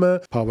problem.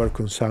 Power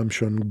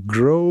consumption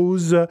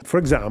grows. For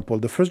example,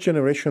 the first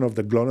generation of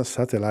the GLONASS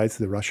satellites,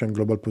 the Russian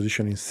Global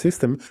Positioning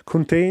System,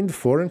 contained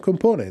foreign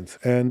components.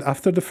 And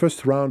after the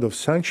first round of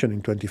sanction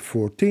in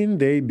 2014,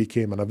 they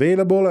became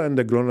unavailable, and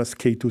the GLONASS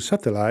K2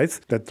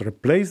 satellites that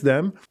replaced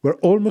them were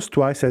almost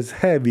twice as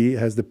heavy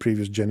as the the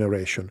previous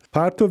generation.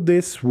 Part of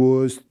this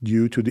was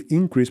due to the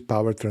increased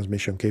power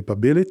transmission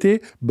capability,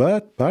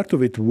 but part of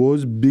it was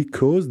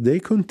because they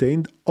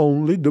contained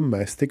only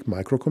domestic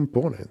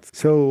microcomponents.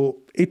 So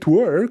it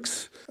works,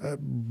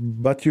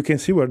 but you can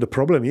see where the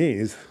problem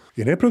is.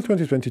 In April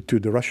 2022,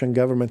 the Russian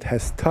government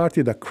has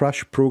started a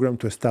crash program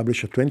to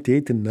establish a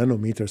 28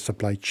 nanometer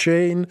supply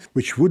chain,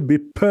 which would be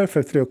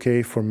perfectly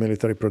okay for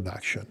military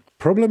production.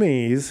 Problem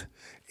is,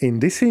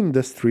 in this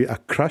industry, a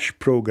crash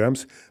program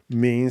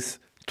means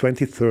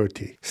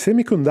 2030.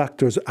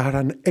 Semiconductors are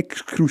an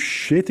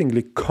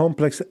excruciatingly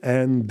complex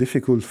and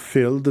difficult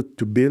field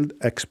to build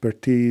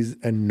expertise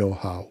and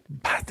know-how.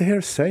 But they're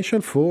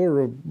essential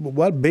for,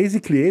 well,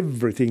 basically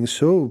everything,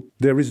 so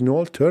there is no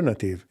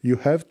alternative. You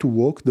have to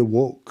walk the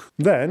walk.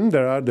 Then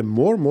there are the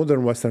more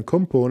modern Western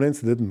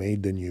components that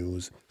made the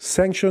news.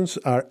 Sanctions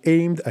are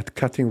aimed at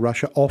cutting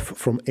Russia off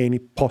from any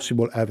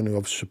possible avenue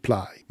of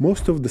supply.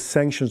 Most of the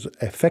sanctions'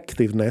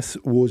 effectiveness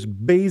was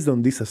based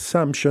on this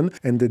assumption,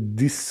 and the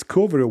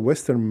discovery of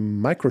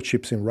Western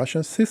microchips in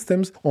Russian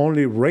systems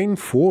only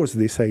reinforced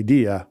this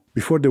idea.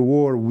 Before the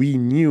war, we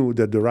knew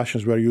that the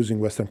Russians were using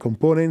Western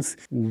components.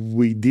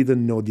 We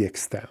didn't know the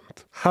extent.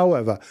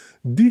 However,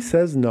 this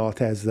is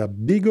not as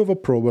big of a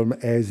problem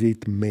as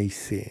it may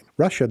seem.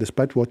 Russia,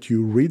 despite what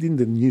you read in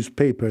the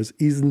newspapers,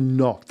 is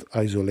not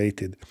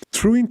isolated.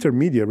 Through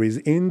intermediaries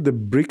in the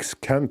BRICS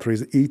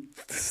countries, it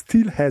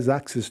still has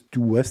access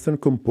to Western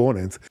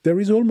components. There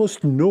is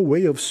almost no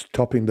way of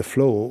stopping the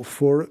flow.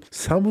 For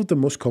some of the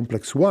most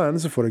complex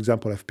ones, for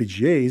example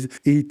FPGAs,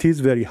 it is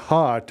very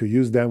hard to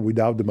use them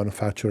without the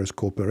manufacturer's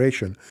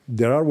cooperation.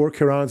 There are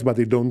workarounds, but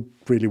they don't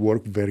really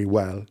work very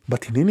well.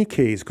 But in any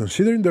case,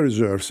 considering the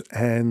reserves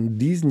and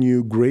these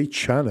new gray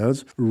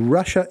channels,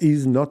 Russia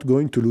is not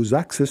going to lose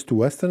access to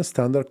Western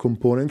standard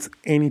components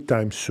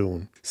anytime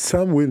soon.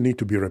 Some will need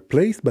to be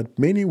replaced, but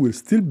many will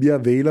still be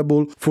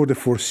available for the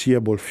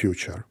foreseeable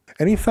future.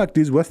 And in fact,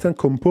 these Western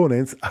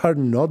components are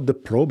not the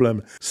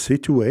problem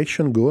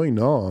situation going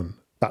on.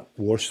 But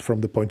worse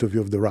from the point of view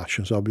of the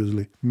Russians,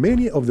 obviously.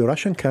 Many of the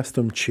Russian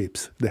custom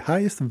chips, the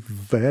highest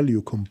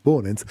value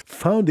components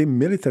found in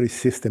military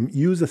systems,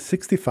 use a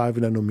 65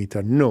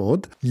 nanometer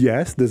node,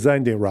 yes,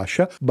 designed in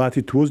Russia, but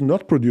it was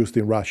not produced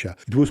in Russia.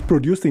 It was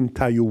produced in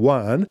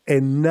Taiwan,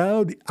 and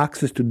now the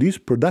access to this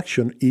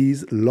production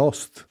is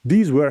lost.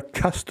 These were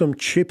custom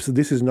chips.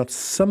 This is not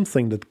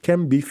something that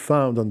can be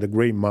found on the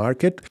gray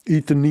market.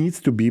 It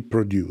needs to be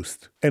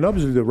produced. And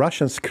obviously the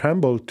Russians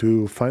scrambled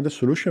to find a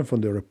solution for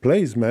the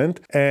replacement,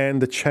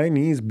 and the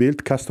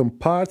Chinese-built custom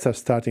parts are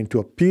starting to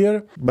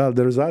appear, but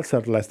the results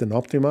are less than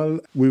optimal.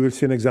 We will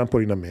see an example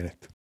in a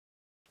minute.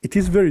 It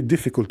is very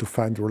difficult to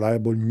find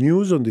reliable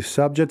news on this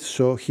subject,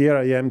 so here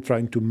I am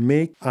trying to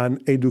make an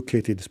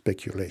educated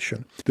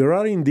speculation. There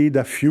are indeed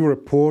a few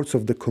reports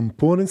of the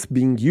components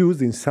being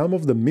used in some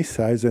of the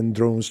missiles and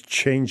drones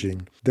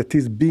changing. That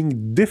is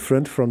being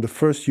different from the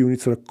first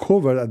units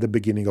recovered at the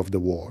beginning of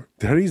the war.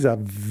 There is a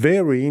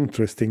very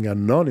interesting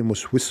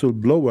anonymous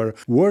whistleblower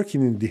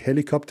working in the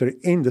helicopter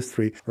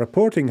industry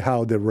reporting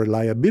how the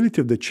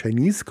reliability of the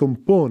Chinese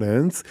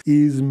components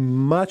is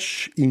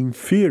much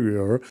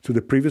inferior to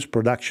the previous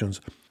productions.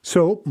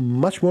 So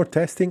much more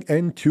testing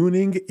and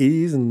tuning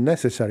is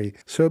necessary.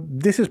 So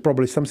this is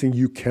probably something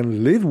you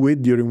can live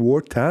with during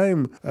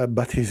wartime,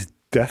 but is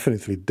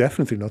definitely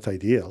not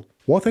ideal.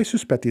 What I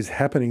suspect is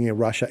happening in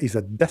Russia is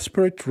a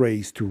desperate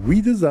race to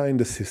redesign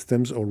the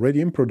systems already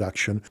in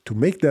production to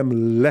make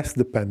them less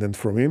dependent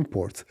from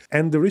imports.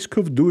 And the risk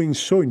of doing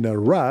so in a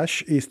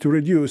rush is to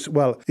reduce,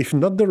 well, if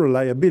not the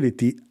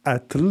reliability,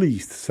 at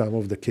least some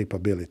of the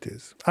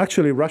capabilities.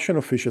 Actually, Russian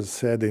officials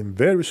said in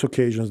various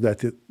occasions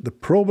that the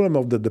problem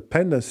of the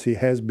dependency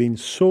has been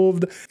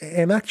solved,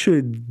 and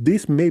actually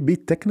this may be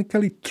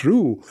technically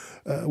true.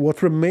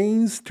 What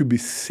remains to be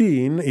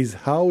seen is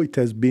how it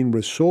has been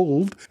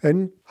resolved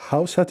and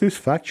how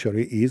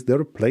satisfactory is the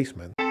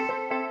replacement.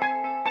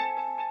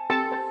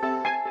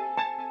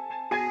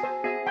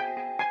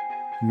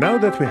 Now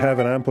that we have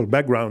an ample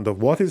background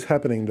of what is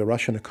happening in the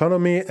Russian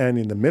economy and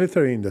in the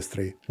military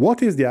industry,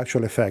 what is the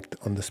actual effect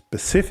on the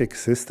specific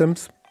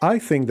systems? I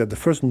think that the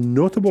first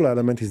notable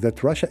element is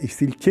that Russia is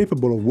still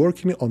capable of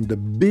working on the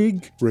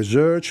big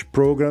research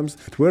programs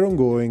that were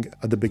ongoing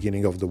at the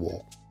beginning of the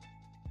war.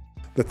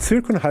 The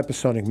Zircon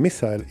hypersonic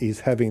missile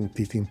is having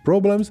teething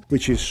problems,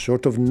 which is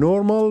sort of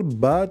normal,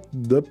 but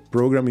the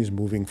program is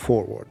moving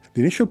forward.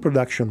 The initial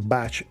production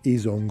batch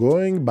is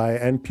ongoing by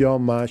NPO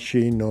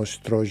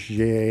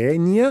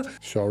Machinostrojenia,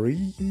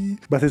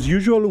 but as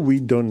usual, we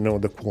don't know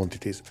the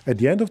quantities. At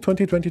the end of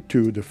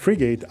 2022, the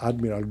frigate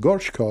Admiral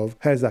Gorshkov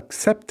has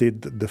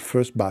accepted the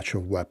first batch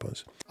of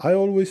weapons. I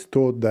always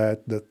thought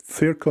that the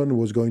Zircon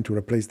was going to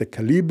replace the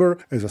Caliber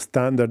as a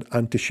standard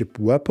anti-ship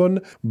weapon,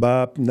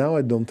 but now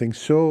I don't think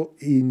so.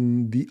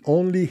 In the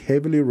only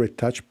heavily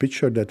retouched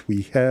picture that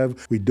we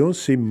have, we don't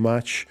see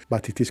much,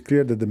 but it is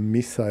clear that the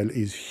missile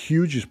is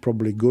huge, is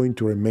probably going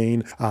to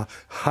remain a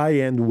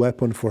high-end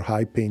weapon for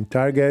high-paying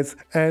targets,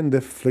 and the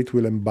fleet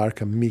will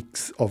embark a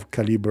mix of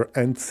Caliber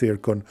and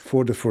Zircon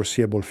for the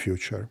foreseeable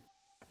future.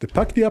 The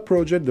Pak-Da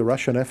project, the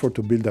Russian effort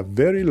to build a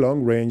very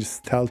long-range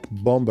stealth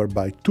bomber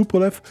by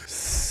Tupolev,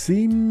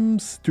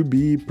 seems to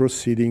be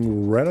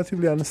proceeding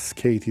relatively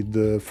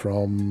unscathed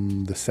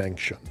from the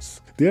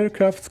sanctions. The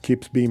aircraft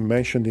keeps being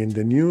mentioned in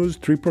the news,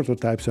 3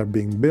 prototypes are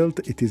being built,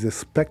 it is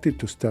expected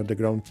to start the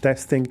ground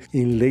testing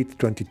in late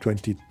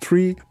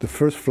 2023, the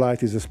first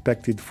flight is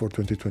expected for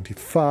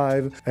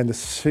 2025, and the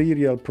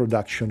serial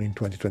production in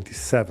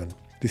 2027.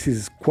 This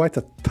is quite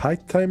a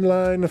tight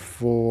timeline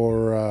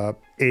for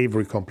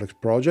every complex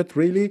project,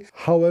 really.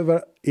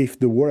 However, if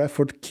the war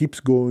effort keeps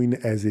going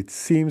as it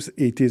seems,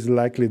 it is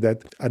likely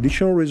that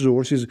additional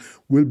resources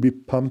will be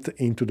pumped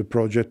into the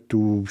project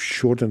to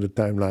shorten the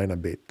timeline a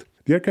bit.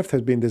 The aircraft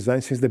has been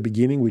designed since the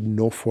beginning with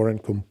no foreign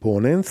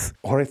components,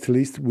 or at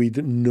least with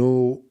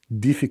no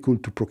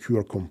difficult to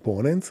procure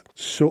components,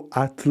 so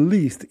at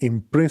least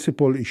in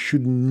principle it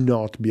should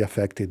not be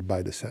affected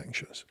by the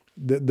sanctions.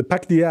 The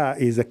Pak-Da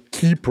is a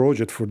key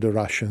project for the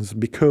Russians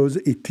because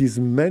it is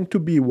meant to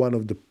be one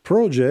of the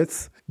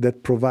projects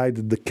that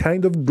provide the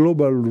kind of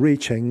global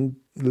reach and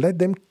let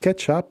them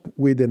catch up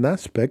with an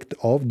aspect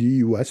of the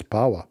US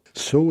power.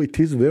 So it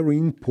is very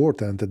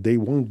important that they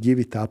won't give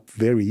it up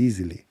very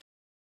easily.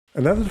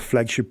 Another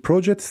flagship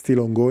project still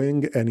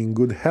ongoing and in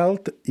good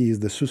health is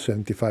the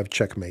Su-75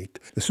 Checkmate.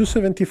 The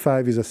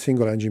Su-75 is a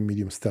single-engine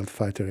medium stealth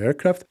fighter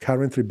aircraft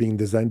currently being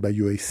designed by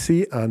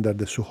UAC under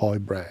the Sukhoi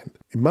brand.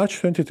 In March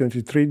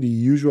 2023, the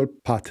usual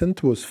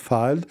patent was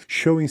filed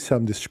showing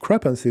some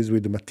discrepancies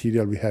with the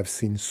material we have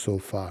seen so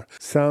far.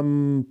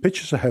 Some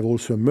pictures have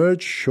also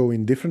emerged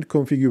showing different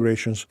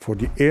configurations for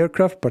the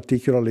aircraft,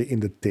 particularly in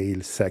the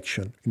tail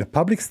section. In a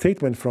public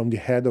statement from the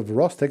head of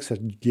Rostec,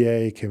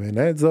 Sergei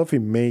Kemenetsov,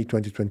 in May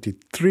 2023,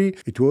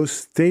 it was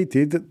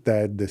stated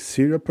that the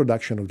serial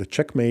production of the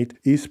Checkmate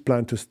is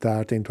planned to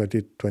start in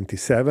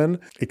 2027.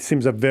 It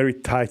seems a very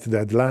tight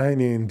deadline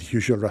in the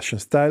usual Russian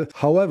style.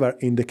 However,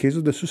 in the case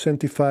of the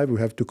Su-75, we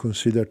have to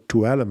consider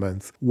 2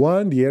 elements.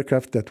 One, the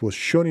aircraft that was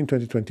shown in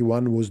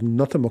 2021 was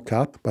not a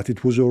mock-up, but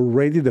it was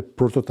already the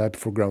prototype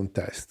for ground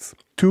tests.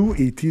 2,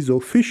 it is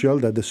official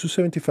that the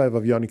Su-75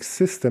 avionics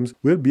systems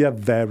will be a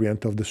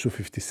variant of the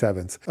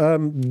Su-57s.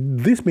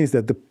 This means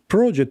that the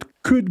project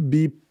could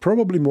be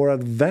probably more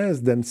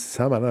advanced than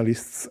some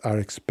analysts are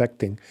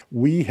expecting.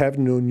 We have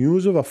no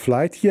news of a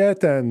flight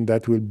yet, and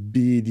that will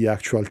be the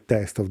actual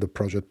test of the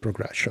project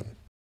progression.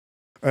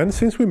 And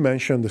since we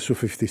mentioned the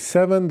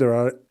Su-57, there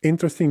are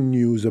interesting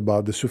news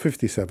about the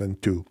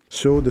Su-57 too.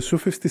 So the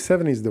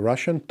Su-57 is the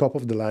Russian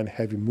top-of-the-line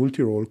heavy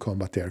multi-role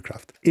combat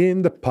aircraft.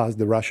 In the past,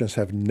 the Russians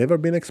have never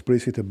been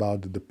explicit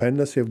about the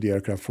dependency of the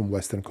aircraft from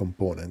Western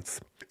components.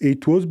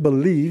 It was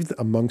believed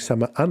among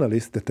some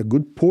analysts that a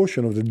good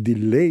portion of the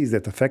delays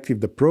that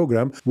affected the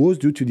program was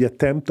due to the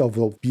attempt of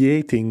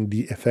obviating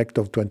the effect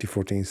of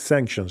 2014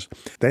 sanctions.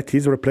 That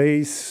is,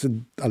 replace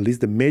at least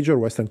the major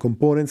Western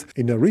components.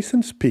 In a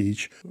recent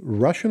speech,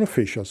 Russian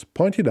officials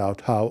pointed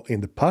out how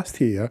in the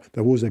past year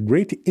there was a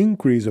great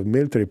increase of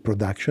military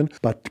production,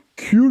 but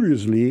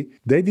curiously,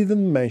 they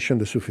didn't mention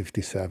the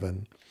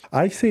Su-57.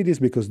 I say this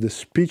because the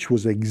speech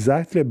was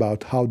exactly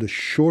about how the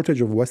shortage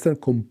of Western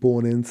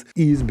components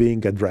is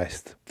being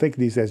addressed. Take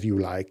this as you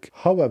like.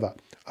 However,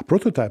 a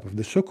prototype of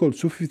the so-called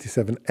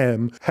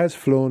Su-57M has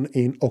flown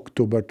in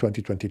October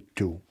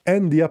 2022,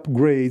 and the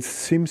upgrades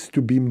seems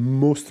to be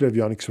mostly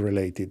avionics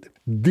related.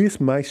 This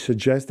might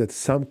suggest that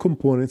some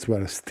components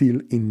were still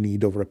in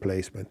need of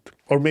replacement.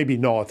 Or maybe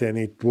not, and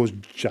it was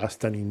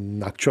just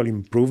an actual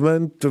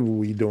improvement,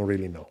 we don't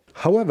really know.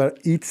 However,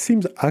 it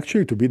seems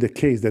actually to be the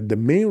case that the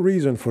main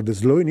reason for the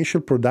slow initial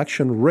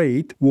production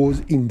rate was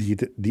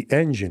indeed the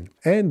engine.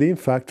 And in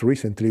fact,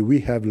 recently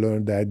we have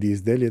learned that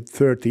this Daily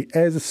 30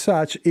 as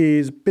such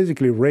is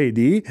basically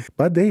ready,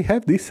 but they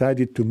have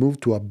decided to move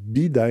to a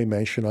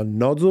bidimensional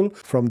nozzle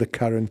from the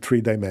current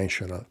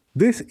 3-dimensional.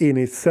 This in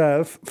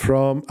itself,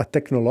 from a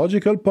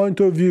technological point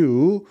of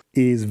view,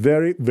 is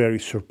very, very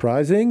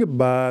surprising,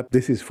 but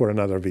this is for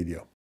another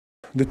video.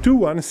 The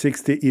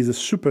Tu-160 is a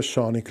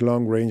supersonic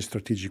long-range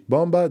strategic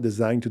bomber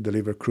designed to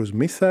deliver cruise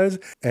missiles,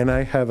 and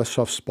I have a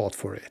soft spot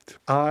for it.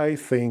 I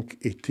think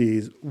it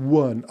is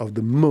one of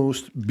the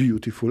most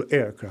beautiful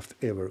aircraft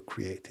ever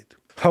created.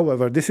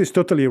 However, this is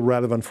totally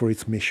irrelevant for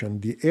its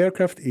mission. The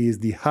aircraft is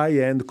the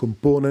high-end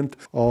component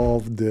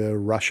of the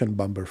Russian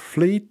bomber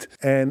fleet,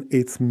 and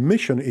its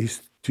mission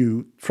is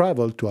to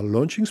travel to a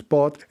launching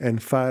spot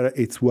and fire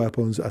its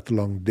weapons at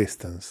long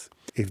distance.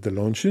 If the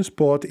launching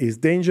spot is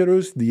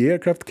dangerous, the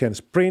aircraft can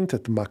sprint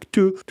at Mach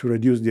 2 to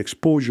reduce the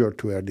exposure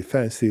to air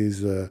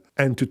defenses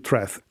and to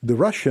threat. The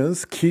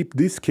Russians keep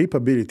this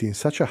capability in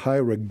such a high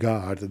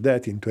regard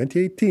that in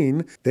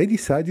 2018 they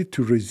decided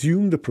to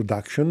resume the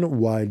production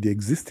while the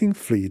existing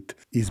fleet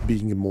is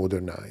being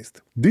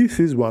modernized. This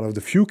is one of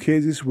the few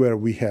cases where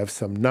we have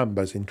some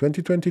numbers. In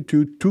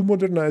 2022, 2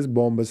 modernized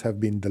bombers have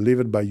been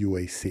delivered by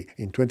UAC.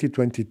 In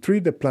 2023,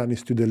 the plan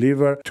is to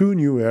deliver 2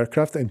 new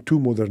aircraft and 2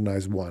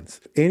 modernized ones.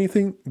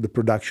 Anything, the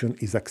production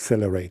is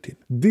accelerating.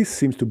 This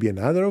seems to be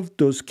another of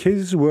those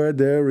cases where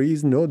there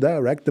is no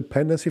direct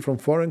dependency from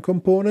foreign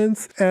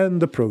components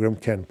and the program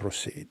can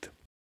proceed.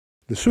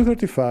 The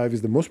Su-35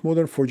 is the most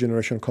modern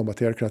fourth-generation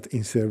combat aircraft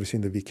in service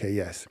in the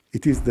VKS.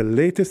 It is the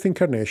latest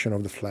incarnation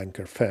of the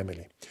flanker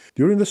family.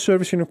 During the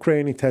service in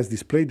Ukraine, it has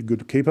displayed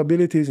good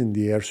capabilities in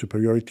the air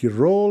superiority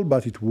role,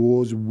 but it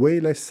was way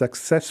less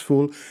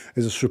successful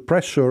as a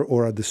suppressor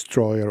or a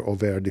destroyer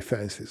of air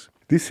defenses.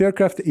 This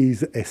aircraft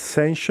is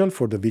essential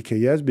for the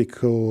VKS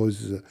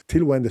because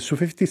till when the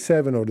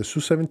Su-57 or the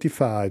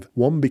Su-75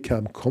 won't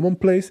become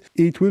commonplace,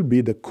 it will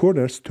be the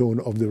cornerstone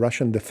of the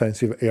Russian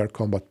defensive air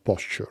combat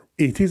posture.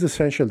 It is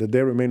essential that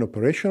they remain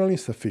operational in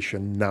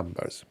sufficient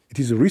numbers. It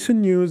is recent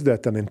news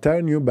that an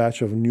entire new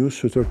batch of new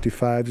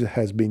Su-35s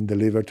has been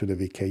delivered to the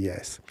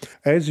VKS.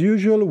 As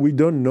usual, we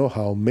don't know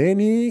how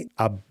many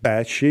a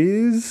batch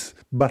is,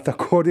 but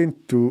according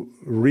to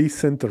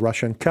recent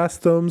Russian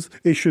customs,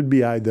 it should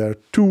be either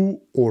 2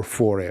 or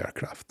 4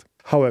 aircraft.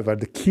 However,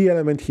 the key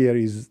element here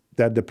is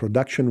that the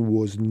production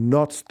was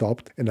not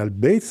stopped and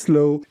albeit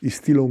slow is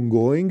still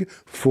ongoing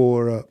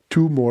for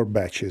 2 more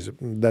batches.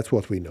 That's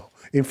what we know.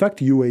 In fact,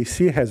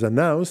 UAC has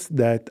announced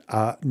that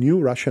a new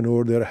Russian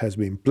order has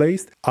been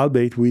placed,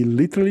 albeit we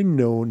literally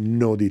know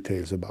no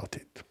details about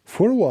it.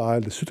 For a while,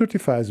 the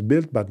Su-35s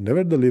built but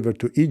never delivered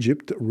to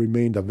Egypt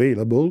remained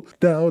available.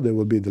 Now they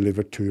will be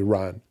delivered to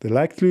Iran. The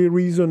likely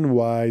reason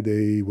why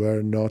they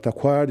were not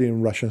acquired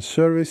in Russian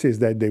service is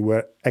that they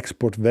were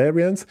export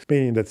variants,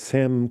 meaning that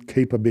some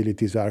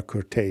capabilities are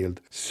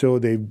curtailed, so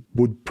they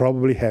would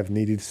probably have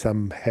needed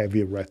some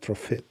heavy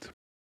retrofit.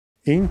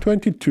 In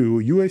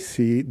 2022,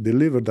 UAC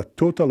delivered a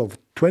total of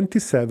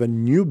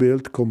 27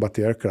 new-built combat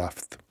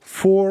aircraft,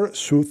 4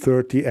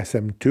 Su-30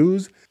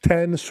 SM-2s,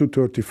 10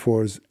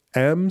 Su-34s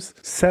Ms,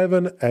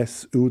 7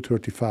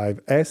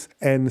 Su-35S,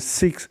 and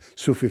 6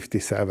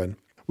 Su-57,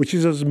 which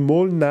is a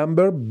small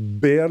number,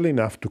 barely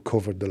enough to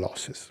cover the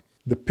losses.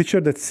 The picture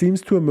that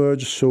seems to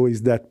emerge so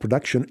is that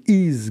production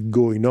is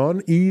going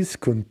on, is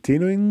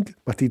continuing,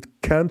 but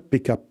it can't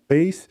pick up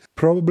pace,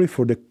 probably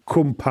for the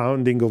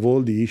compounding of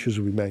all the issues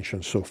we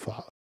mentioned so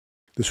far.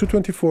 The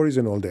Su-24 is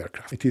an old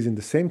aircraft. It is in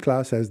the same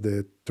class as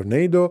the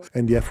Tornado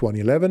and the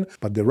F-111,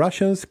 but the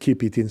Russians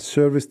keep it in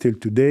service till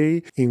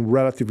today in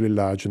relatively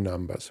large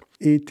numbers.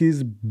 It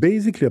is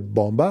basically a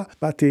bomber,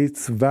 but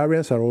its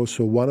variants are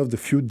also one of the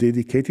few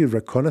dedicated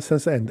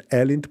reconnaissance and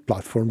ELINT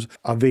platforms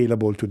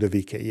available to the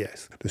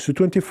VKS. The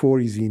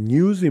Su-24 is in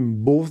use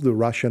in both the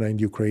Russian and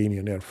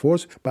Ukrainian Air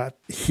Force, but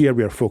here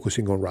we are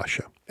focusing on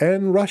Russia.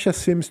 And Russia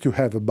seems to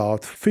have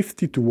about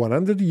 50 to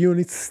 100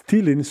 units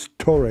still in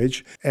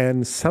storage,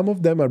 and some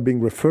of them are being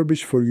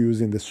refurbished for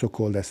use in the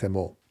so-called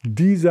SMO.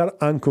 These are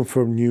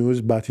unconfirmed news,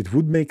 but it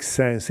would make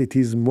sense. It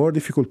is more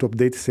difficult to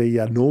update, say,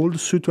 an old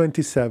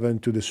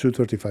Su-27 to the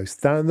Su-35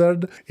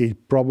 standard.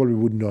 It probably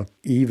would not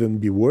even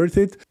be worth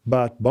it,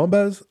 but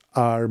bombers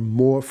are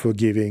more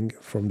forgiving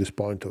from this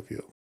point of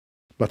view.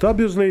 But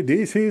obviously,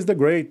 this is the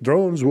great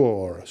drones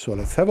war. So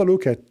let's have a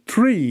look at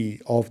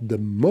 3 of the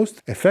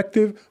most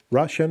effective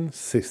Russian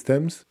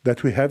systems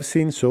that we have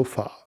seen so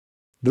far.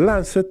 The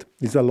Lancet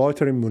is a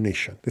loitering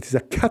munition. That is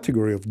a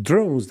category of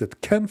drones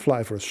that can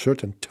fly for a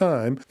certain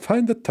time,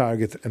 find a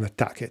target and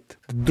attack it.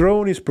 The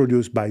drone is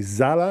produced by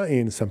Zala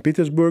in St.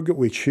 Petersburg,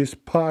 which is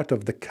part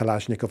of the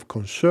Kalashnikov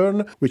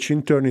concern, which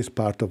in turn is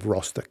part of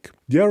Rostec.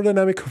 The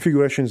aerodynamic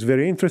configuration is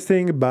very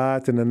interesting,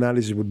 but an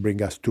analysis would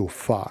bring us too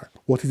far.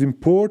 What is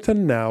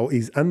important now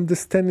is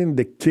understanding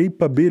the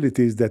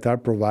capabilities that are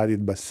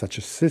provided by such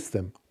a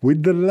system.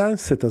 With the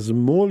Lancet, a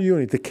small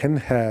unit can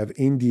have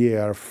in the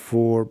air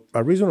for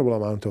a reasonable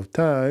amount of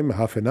time,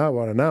 half an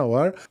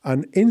hour,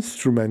 an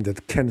instrument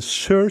that can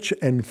search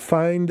and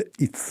find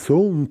its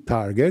own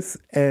targets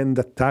and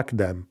attack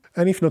them.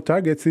 And if no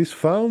targets is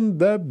found,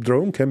 the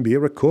drone can be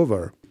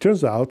recovered.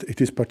 Turns out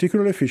it is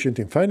particularly efficient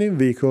in finding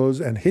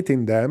vehicles and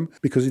hitting them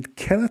because it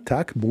can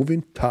attack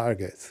moving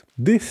targets.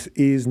 This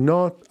is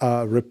not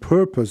a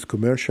repurposed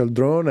commercial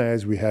drone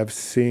as we have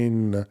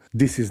seen.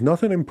 This is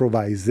not an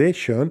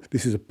improvisation.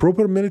 This is a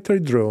proper military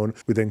drone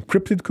with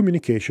encrypted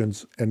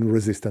communications and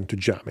resistant to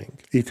jamming.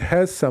 It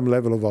has some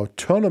level of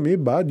autonomy,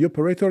 but the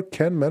operator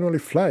can manually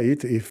fly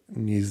it if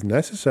is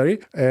necessary,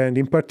 and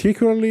in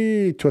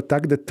particularly to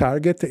attack the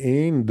target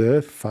in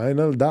the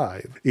final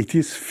dive. It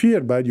is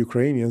feared by the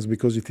Ukrainians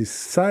because it is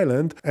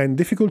silent and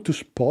difficult to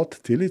spot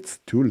till it's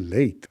too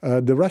late.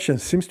 The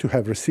Russians seem to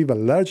have received a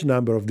large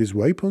number of these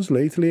weapons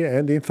lately,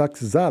 and in fact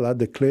Zala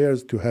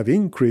declares to have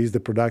increased the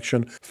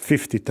production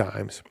 50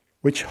 times.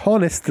 Which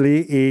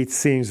honestly, it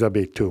seems a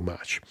bit too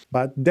much.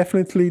 But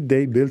definitely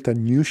they built a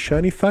new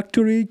shiny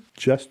factory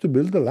just to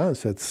build the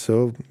Lancet,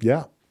 so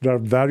yeah. There are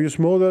various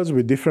models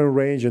with different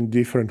range and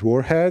different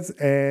warheads,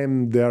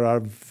 and there are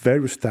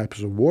various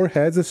types of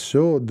warheads,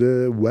 so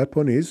the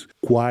weapon is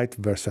quite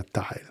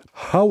versatile.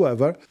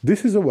 However,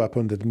 this is a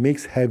weapon that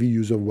makes heavy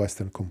use of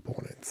Western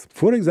components.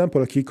 For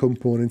example, a key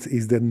component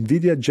is the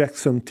NVIDIA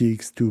Jackson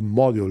TX2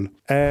 module.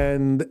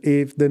 And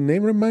if the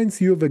name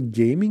reminds you of a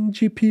gaming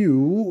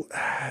GPU,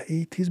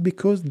 it is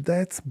because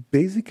that's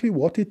basically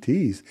what it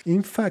is.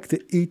 In fact,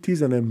 it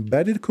is an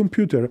embedded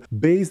computer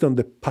based on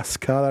the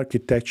Pascal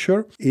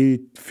architecture.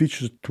 It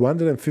features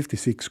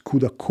 256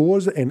 CUDA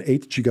cores and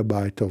 8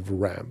 GB of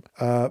RAM.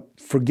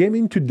 For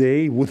gaming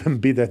today,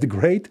 wouldn't be that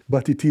great,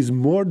 but it is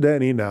more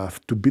than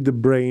enough to be the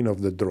brain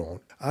of the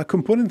drone. A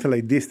component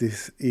like this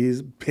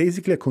is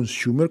basically a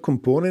consumer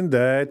component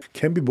that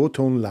can be bought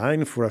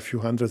online for a few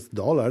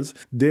 $100s.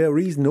 There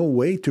is no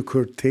way to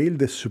curtail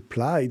the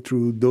supply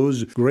through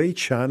those gray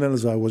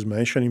channels I was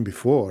mentioning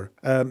before.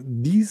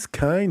 These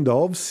kind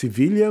of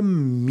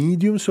civilian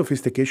medium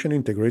sophistication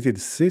integrated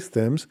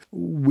systems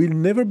will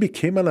never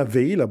become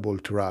unavailable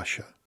to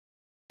Russia.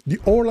 The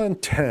Orlan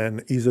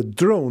 10 is a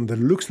drone that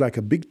looks like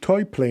a big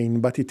toy plane,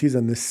 but it is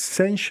an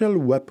essential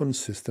weapon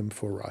system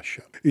for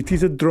Russia. It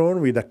is a drone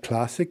with a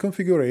classic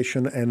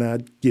configuration and a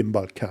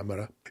gimbal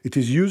camera. It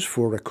is used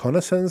for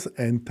reconnaissance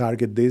and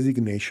target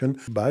designation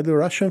by the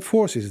Russian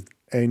forces,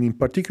 and in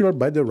particular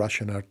by the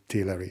Russian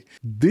artillery.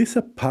 This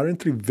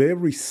apparently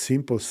very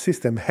simple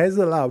system has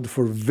allowed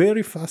for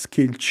very fast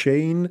kill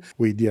chain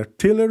with the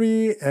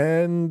artillery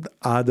and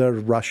other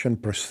Russian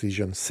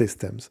precision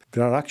systems.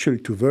 There are actually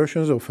two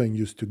versions often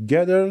used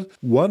together.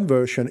 One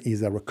version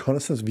is a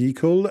reconnaissance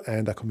vehicle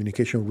and a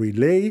communication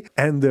relay,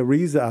 and there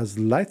is a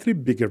slightly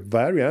bigger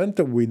variant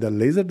with a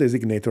laser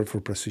designator for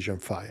precision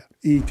fire.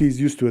 It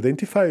is used to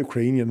identify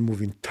Ukrainian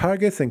moving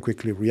targets and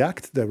quickly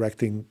react,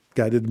 directing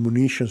guided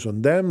munitions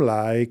on them,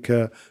 like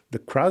the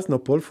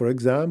Krasnopol, for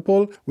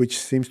example, which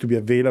seems to be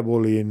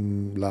available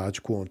in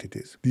large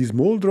quantities. These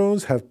small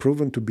drones have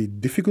proven to be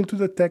difficult to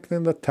detect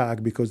and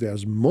attack because they are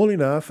small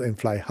enough and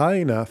fly high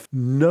enough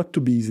not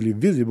to be easily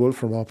visible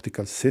from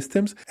optical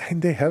systems,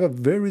 and they have a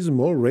very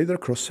small radar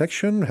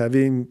cross-section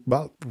having,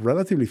 well,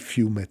 relatively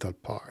few metal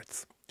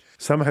parts.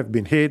 Some have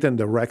been hit and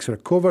the wrecks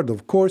recovered,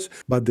 of course,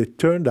 but they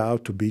turned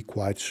out to be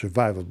quite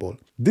survivable.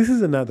 This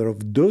is another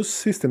of those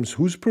systems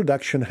whose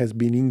production has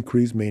been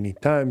increased many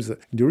times. In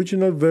the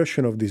original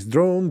version of this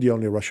drone, the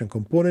only Russian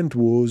component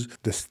was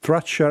the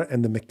structure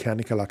and the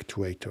mechanical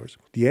actuators.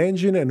 The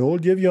engine and all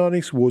the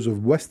avionics was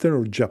of Western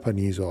or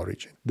Japanese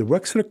origin. The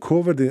wrecks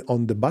recovered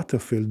on the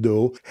battlefield,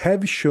 though,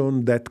 have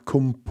shown that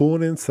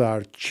components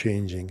are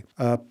changing.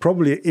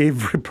 Probably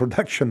every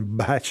production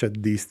batch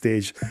at this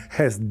stage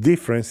has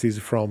differences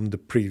from the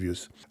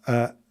previous.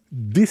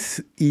 This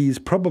is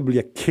probably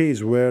a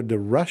case where the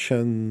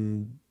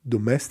Russian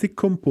domestic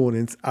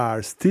components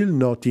are still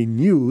not in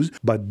use,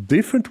 but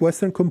different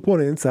Western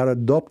components are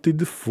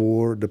adopted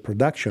for the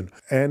production.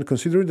 And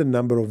considering the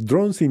number of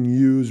drones in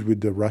use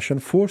with the Russian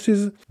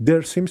forces,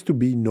 there seems to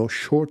be no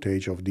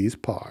shortage of these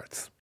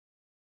parts.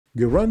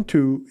 Geran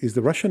 2 is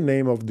the Russian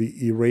name of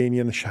the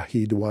Iranian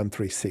Shahed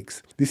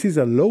 136. This is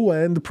a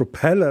low-end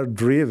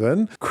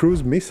propeller-driven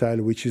cruise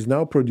missile which is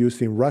now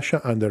produced in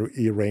Russia under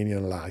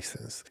Iranian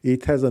license.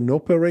 It has an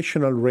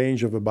operational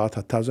range of about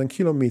 1,000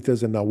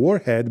 kilometers and a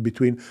warhead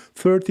between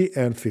 30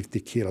 and 50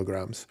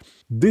 kilograms.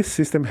 This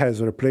system has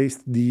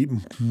replaced the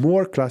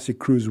more classic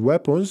cruise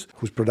weapons,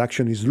 whose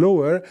production is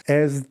lower,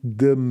 as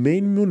the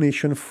main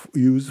munition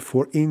used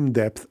for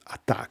in-depth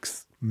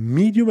attacks.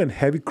 Medium and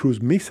heavy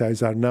cruise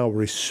missiles are now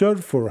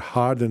reserved for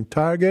hardened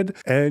target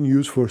and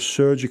used for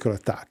surgical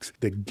attacks.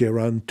 The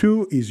Geran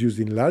 2 is used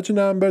in large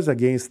numbers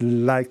against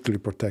lightly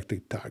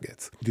protected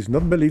targets. It is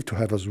not believed to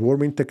have a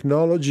swarming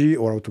technology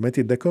or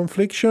automated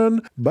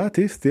deconfliction, but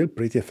is still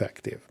pretty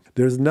effective.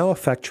 There is now a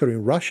factory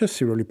in Russia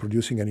serially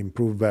producing an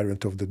improved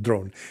variant of the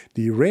drone.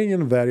 The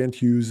Iranian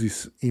variant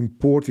uses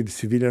imported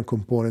civilian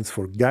components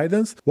for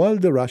guidance, while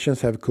the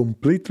Russians have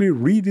completely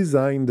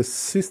redesigned the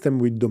system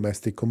with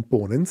domestic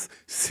components,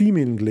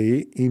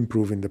 seemingly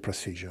improving the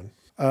precision.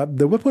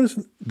 The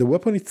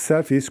weapon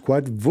itself is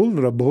quite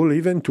vulnerable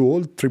even to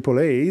old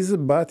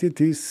AAAs, but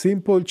it is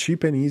simple,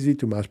 cheap and easy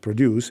to mass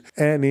produce,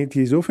 and it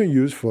is often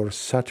used for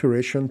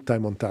saturation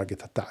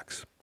time-on-target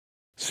attacks.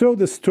 So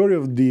the story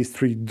of these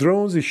three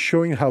drones is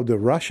showing how the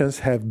Russians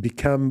have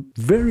become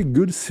very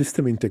good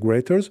system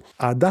integrators,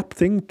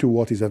 adapting to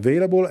what is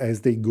available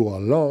as they go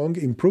along,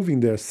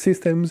 improving their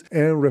systems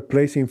and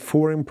replacing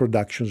foreign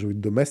productions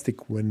with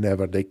domestic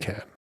whenever they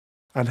can.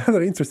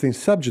 Another interesting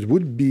subject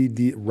would be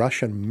the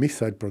Russian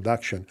missile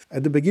production.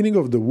 At the beginning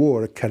of the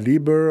war,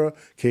 Caliber,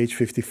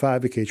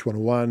 Kh-55,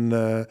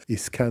 Kh-11,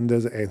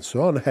 Iskanders and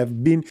so on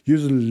have been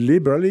used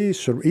liberally,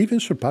 even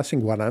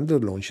surpassing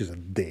 100 launches a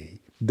day.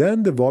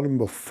 Then the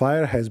volume of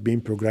fire has been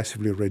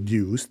progressively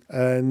reduced,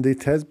 and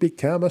it has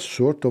become a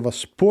sort of a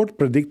sport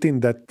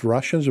predicting that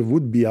Russians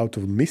would be out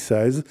of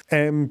missiles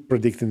and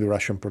predicting the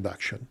Russian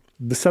production.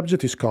 The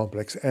subject is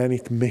complex, and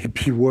it may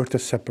be worth a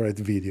separate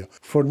video.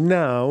 For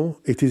now,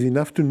 it is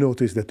enough to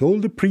notice that all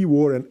the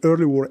pre-war and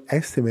early war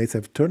estimates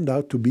have turned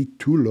out to be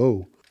too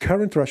low.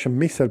 Current Russian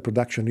missile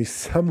production is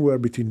somewhere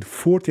between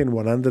 40 and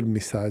 100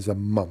 missiles a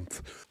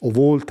month, of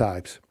all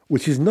types.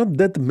 which is not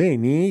that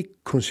many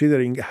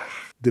considering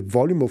the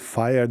volume of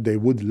fire they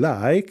would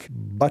like,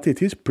 but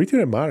it is pretty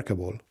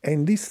remarkable.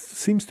 And this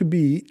seems to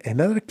be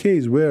another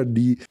case where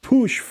the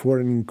push for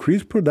an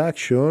increased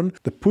production,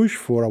 the push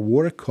for a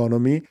war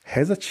economy,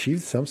 has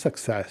achieved some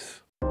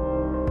success.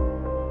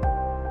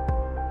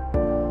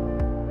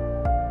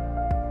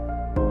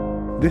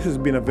 This has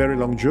been a very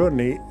long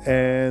journey,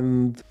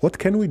 and what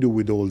can we do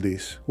with all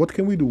this? What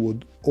can we do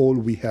with all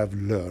we have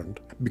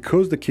learned?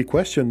 Because the key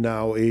question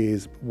now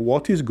is,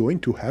 what is going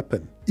to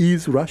happen?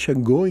 Is Russia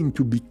going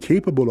to be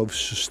capable of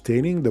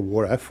sustaining the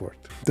war effort?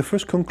 The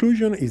first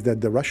conclusion is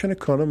that the Russian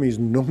economy is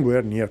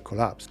nowhere near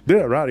collapse.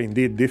 There are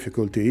indeed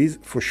difficulties,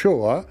 for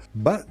sure,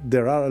 but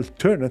there are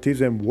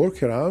alternatives and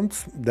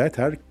workarounds that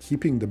are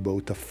keeping the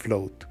boat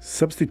afloat.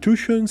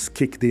 Substitutions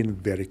kicked in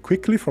very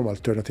quickly from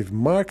alternative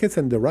markets,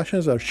 and the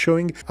Russians are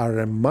showing a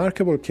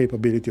remarkable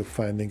capability of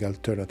finding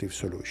alternative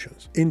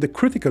solutions. In the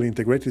critical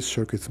integrated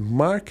circuits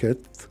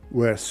market,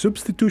 where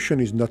substitution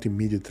is not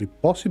immediately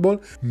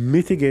possible,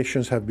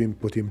 mitigations have been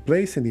put in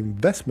place and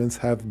investments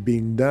have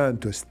been done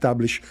to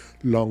establish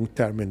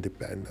long-term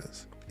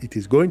independence. It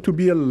is going to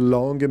be a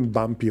long and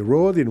bumpy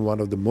road in one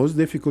of the most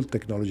difficult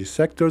technology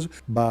sectors,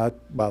 but,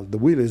 well, the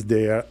will is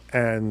there,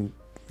 and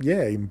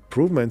yeah,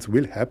 improvements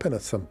will happen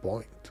at some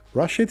point.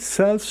 Russia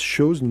itself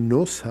shows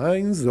no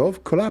signs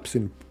of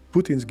collapsing.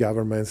 Putin's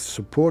government's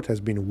support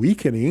has been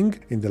weakening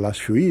in the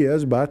last few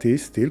years, but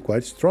is still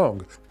quite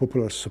strong.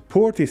 Popular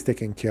support is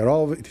taken care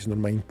of, it is not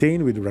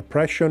maintained with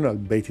repression,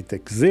 albeit it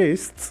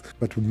exists,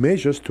 but with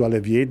measures to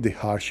alleviate the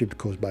hardship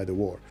caused by the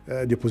war.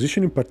 The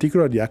opposition, in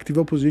particular the active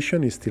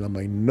opposition, is still a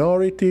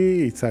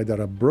minority, it's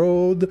either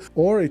abroad,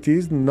 or it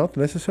is not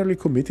necessarily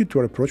committed to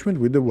a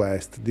rapprochement with the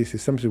West. This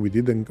is something we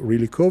didn't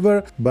really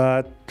cover,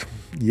 but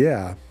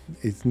yeah,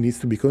 it needs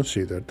to be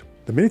considered.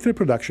 The military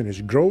production is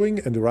growing,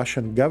 and the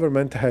Russian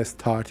government has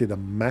started a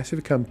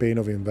massive campaign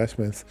of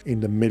investments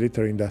in the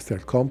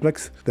military-industrial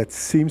complex that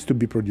seems to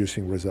be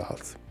producing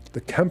results. The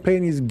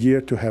campaign is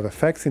geared to have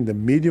effects in the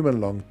medium and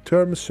long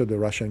term, so the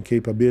Russian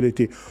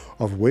capability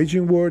of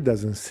waging war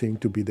doesn't seem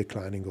to be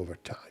declining over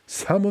time.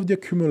 Some of the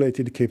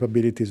accumulated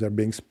capabilities are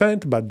being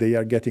spent, but they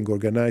are getting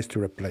organized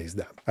to replace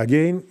them.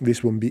 Again,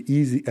 this won't be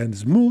easy and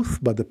smooth,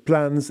 but the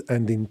plans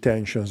and the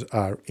intentions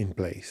are in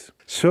place.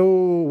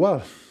 So,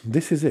 well,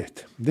 this is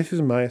it. This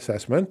is my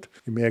assessment.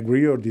 You may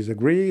agree or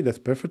disagree, that's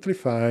perfectly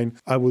fine.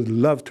 I would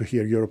love to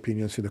hear your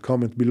opinions in the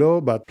comment below,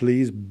 but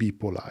please be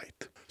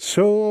polite.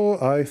 So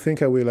I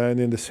think I will end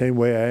in the same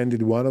way I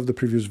ended one of the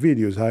previous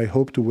videos. I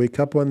hope to wake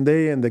up one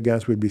day and the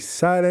guns will be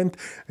silent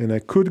and I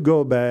could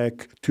go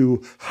back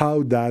to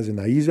how does an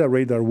AISA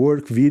radar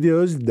work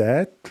videos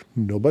that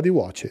nobody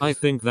watches. I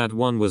think that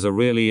one was a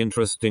really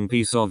interesting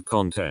piece of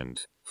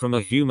content from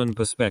a human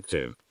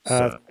perspective.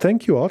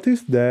 Thank you,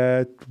 Otis.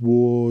 That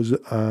was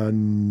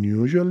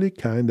unusually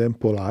kind and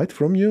polite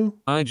from you.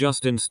 I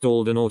just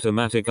installed an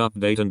automatic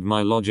update and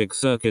my logic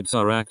circuits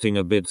are acting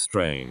a bit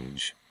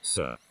strange,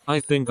 sir. I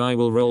think I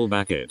will roll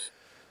back it.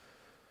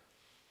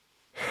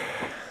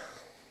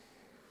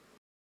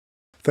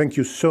 Thank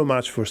you so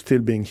much for still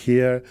being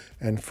here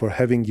and for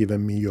having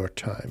given me your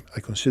time.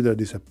 I consider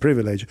this a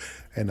privilege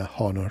and an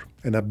honor.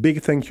 And a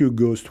big thank you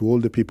goes to all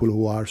the people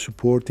who are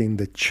supporting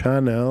the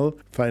channel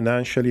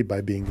financially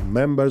by being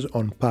members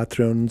on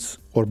Patreons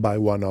or by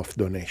one-off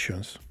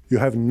donations. You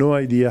have no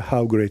idea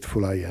how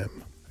grateful I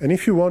am. And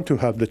if you want to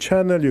help the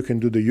channel, you can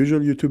do the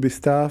usual YouTube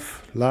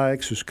stuff,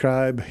 like,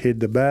 subscribe,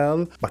 hit the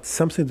bell. But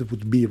something that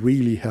would be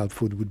really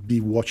helpful would be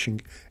watching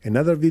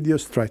another video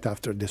straight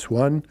after this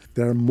one.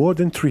 There are more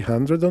than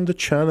 300 on the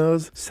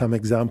channels. Some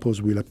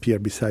examples will appear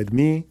beside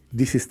me.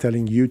 This is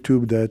telling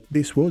YouTube that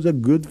this was a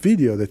good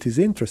video that is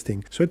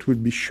interesting, so it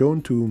will be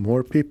shown to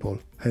more people.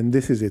 And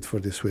this is it for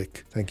this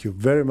week. Thank you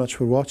very much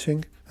for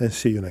watching, and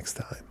see you next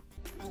time.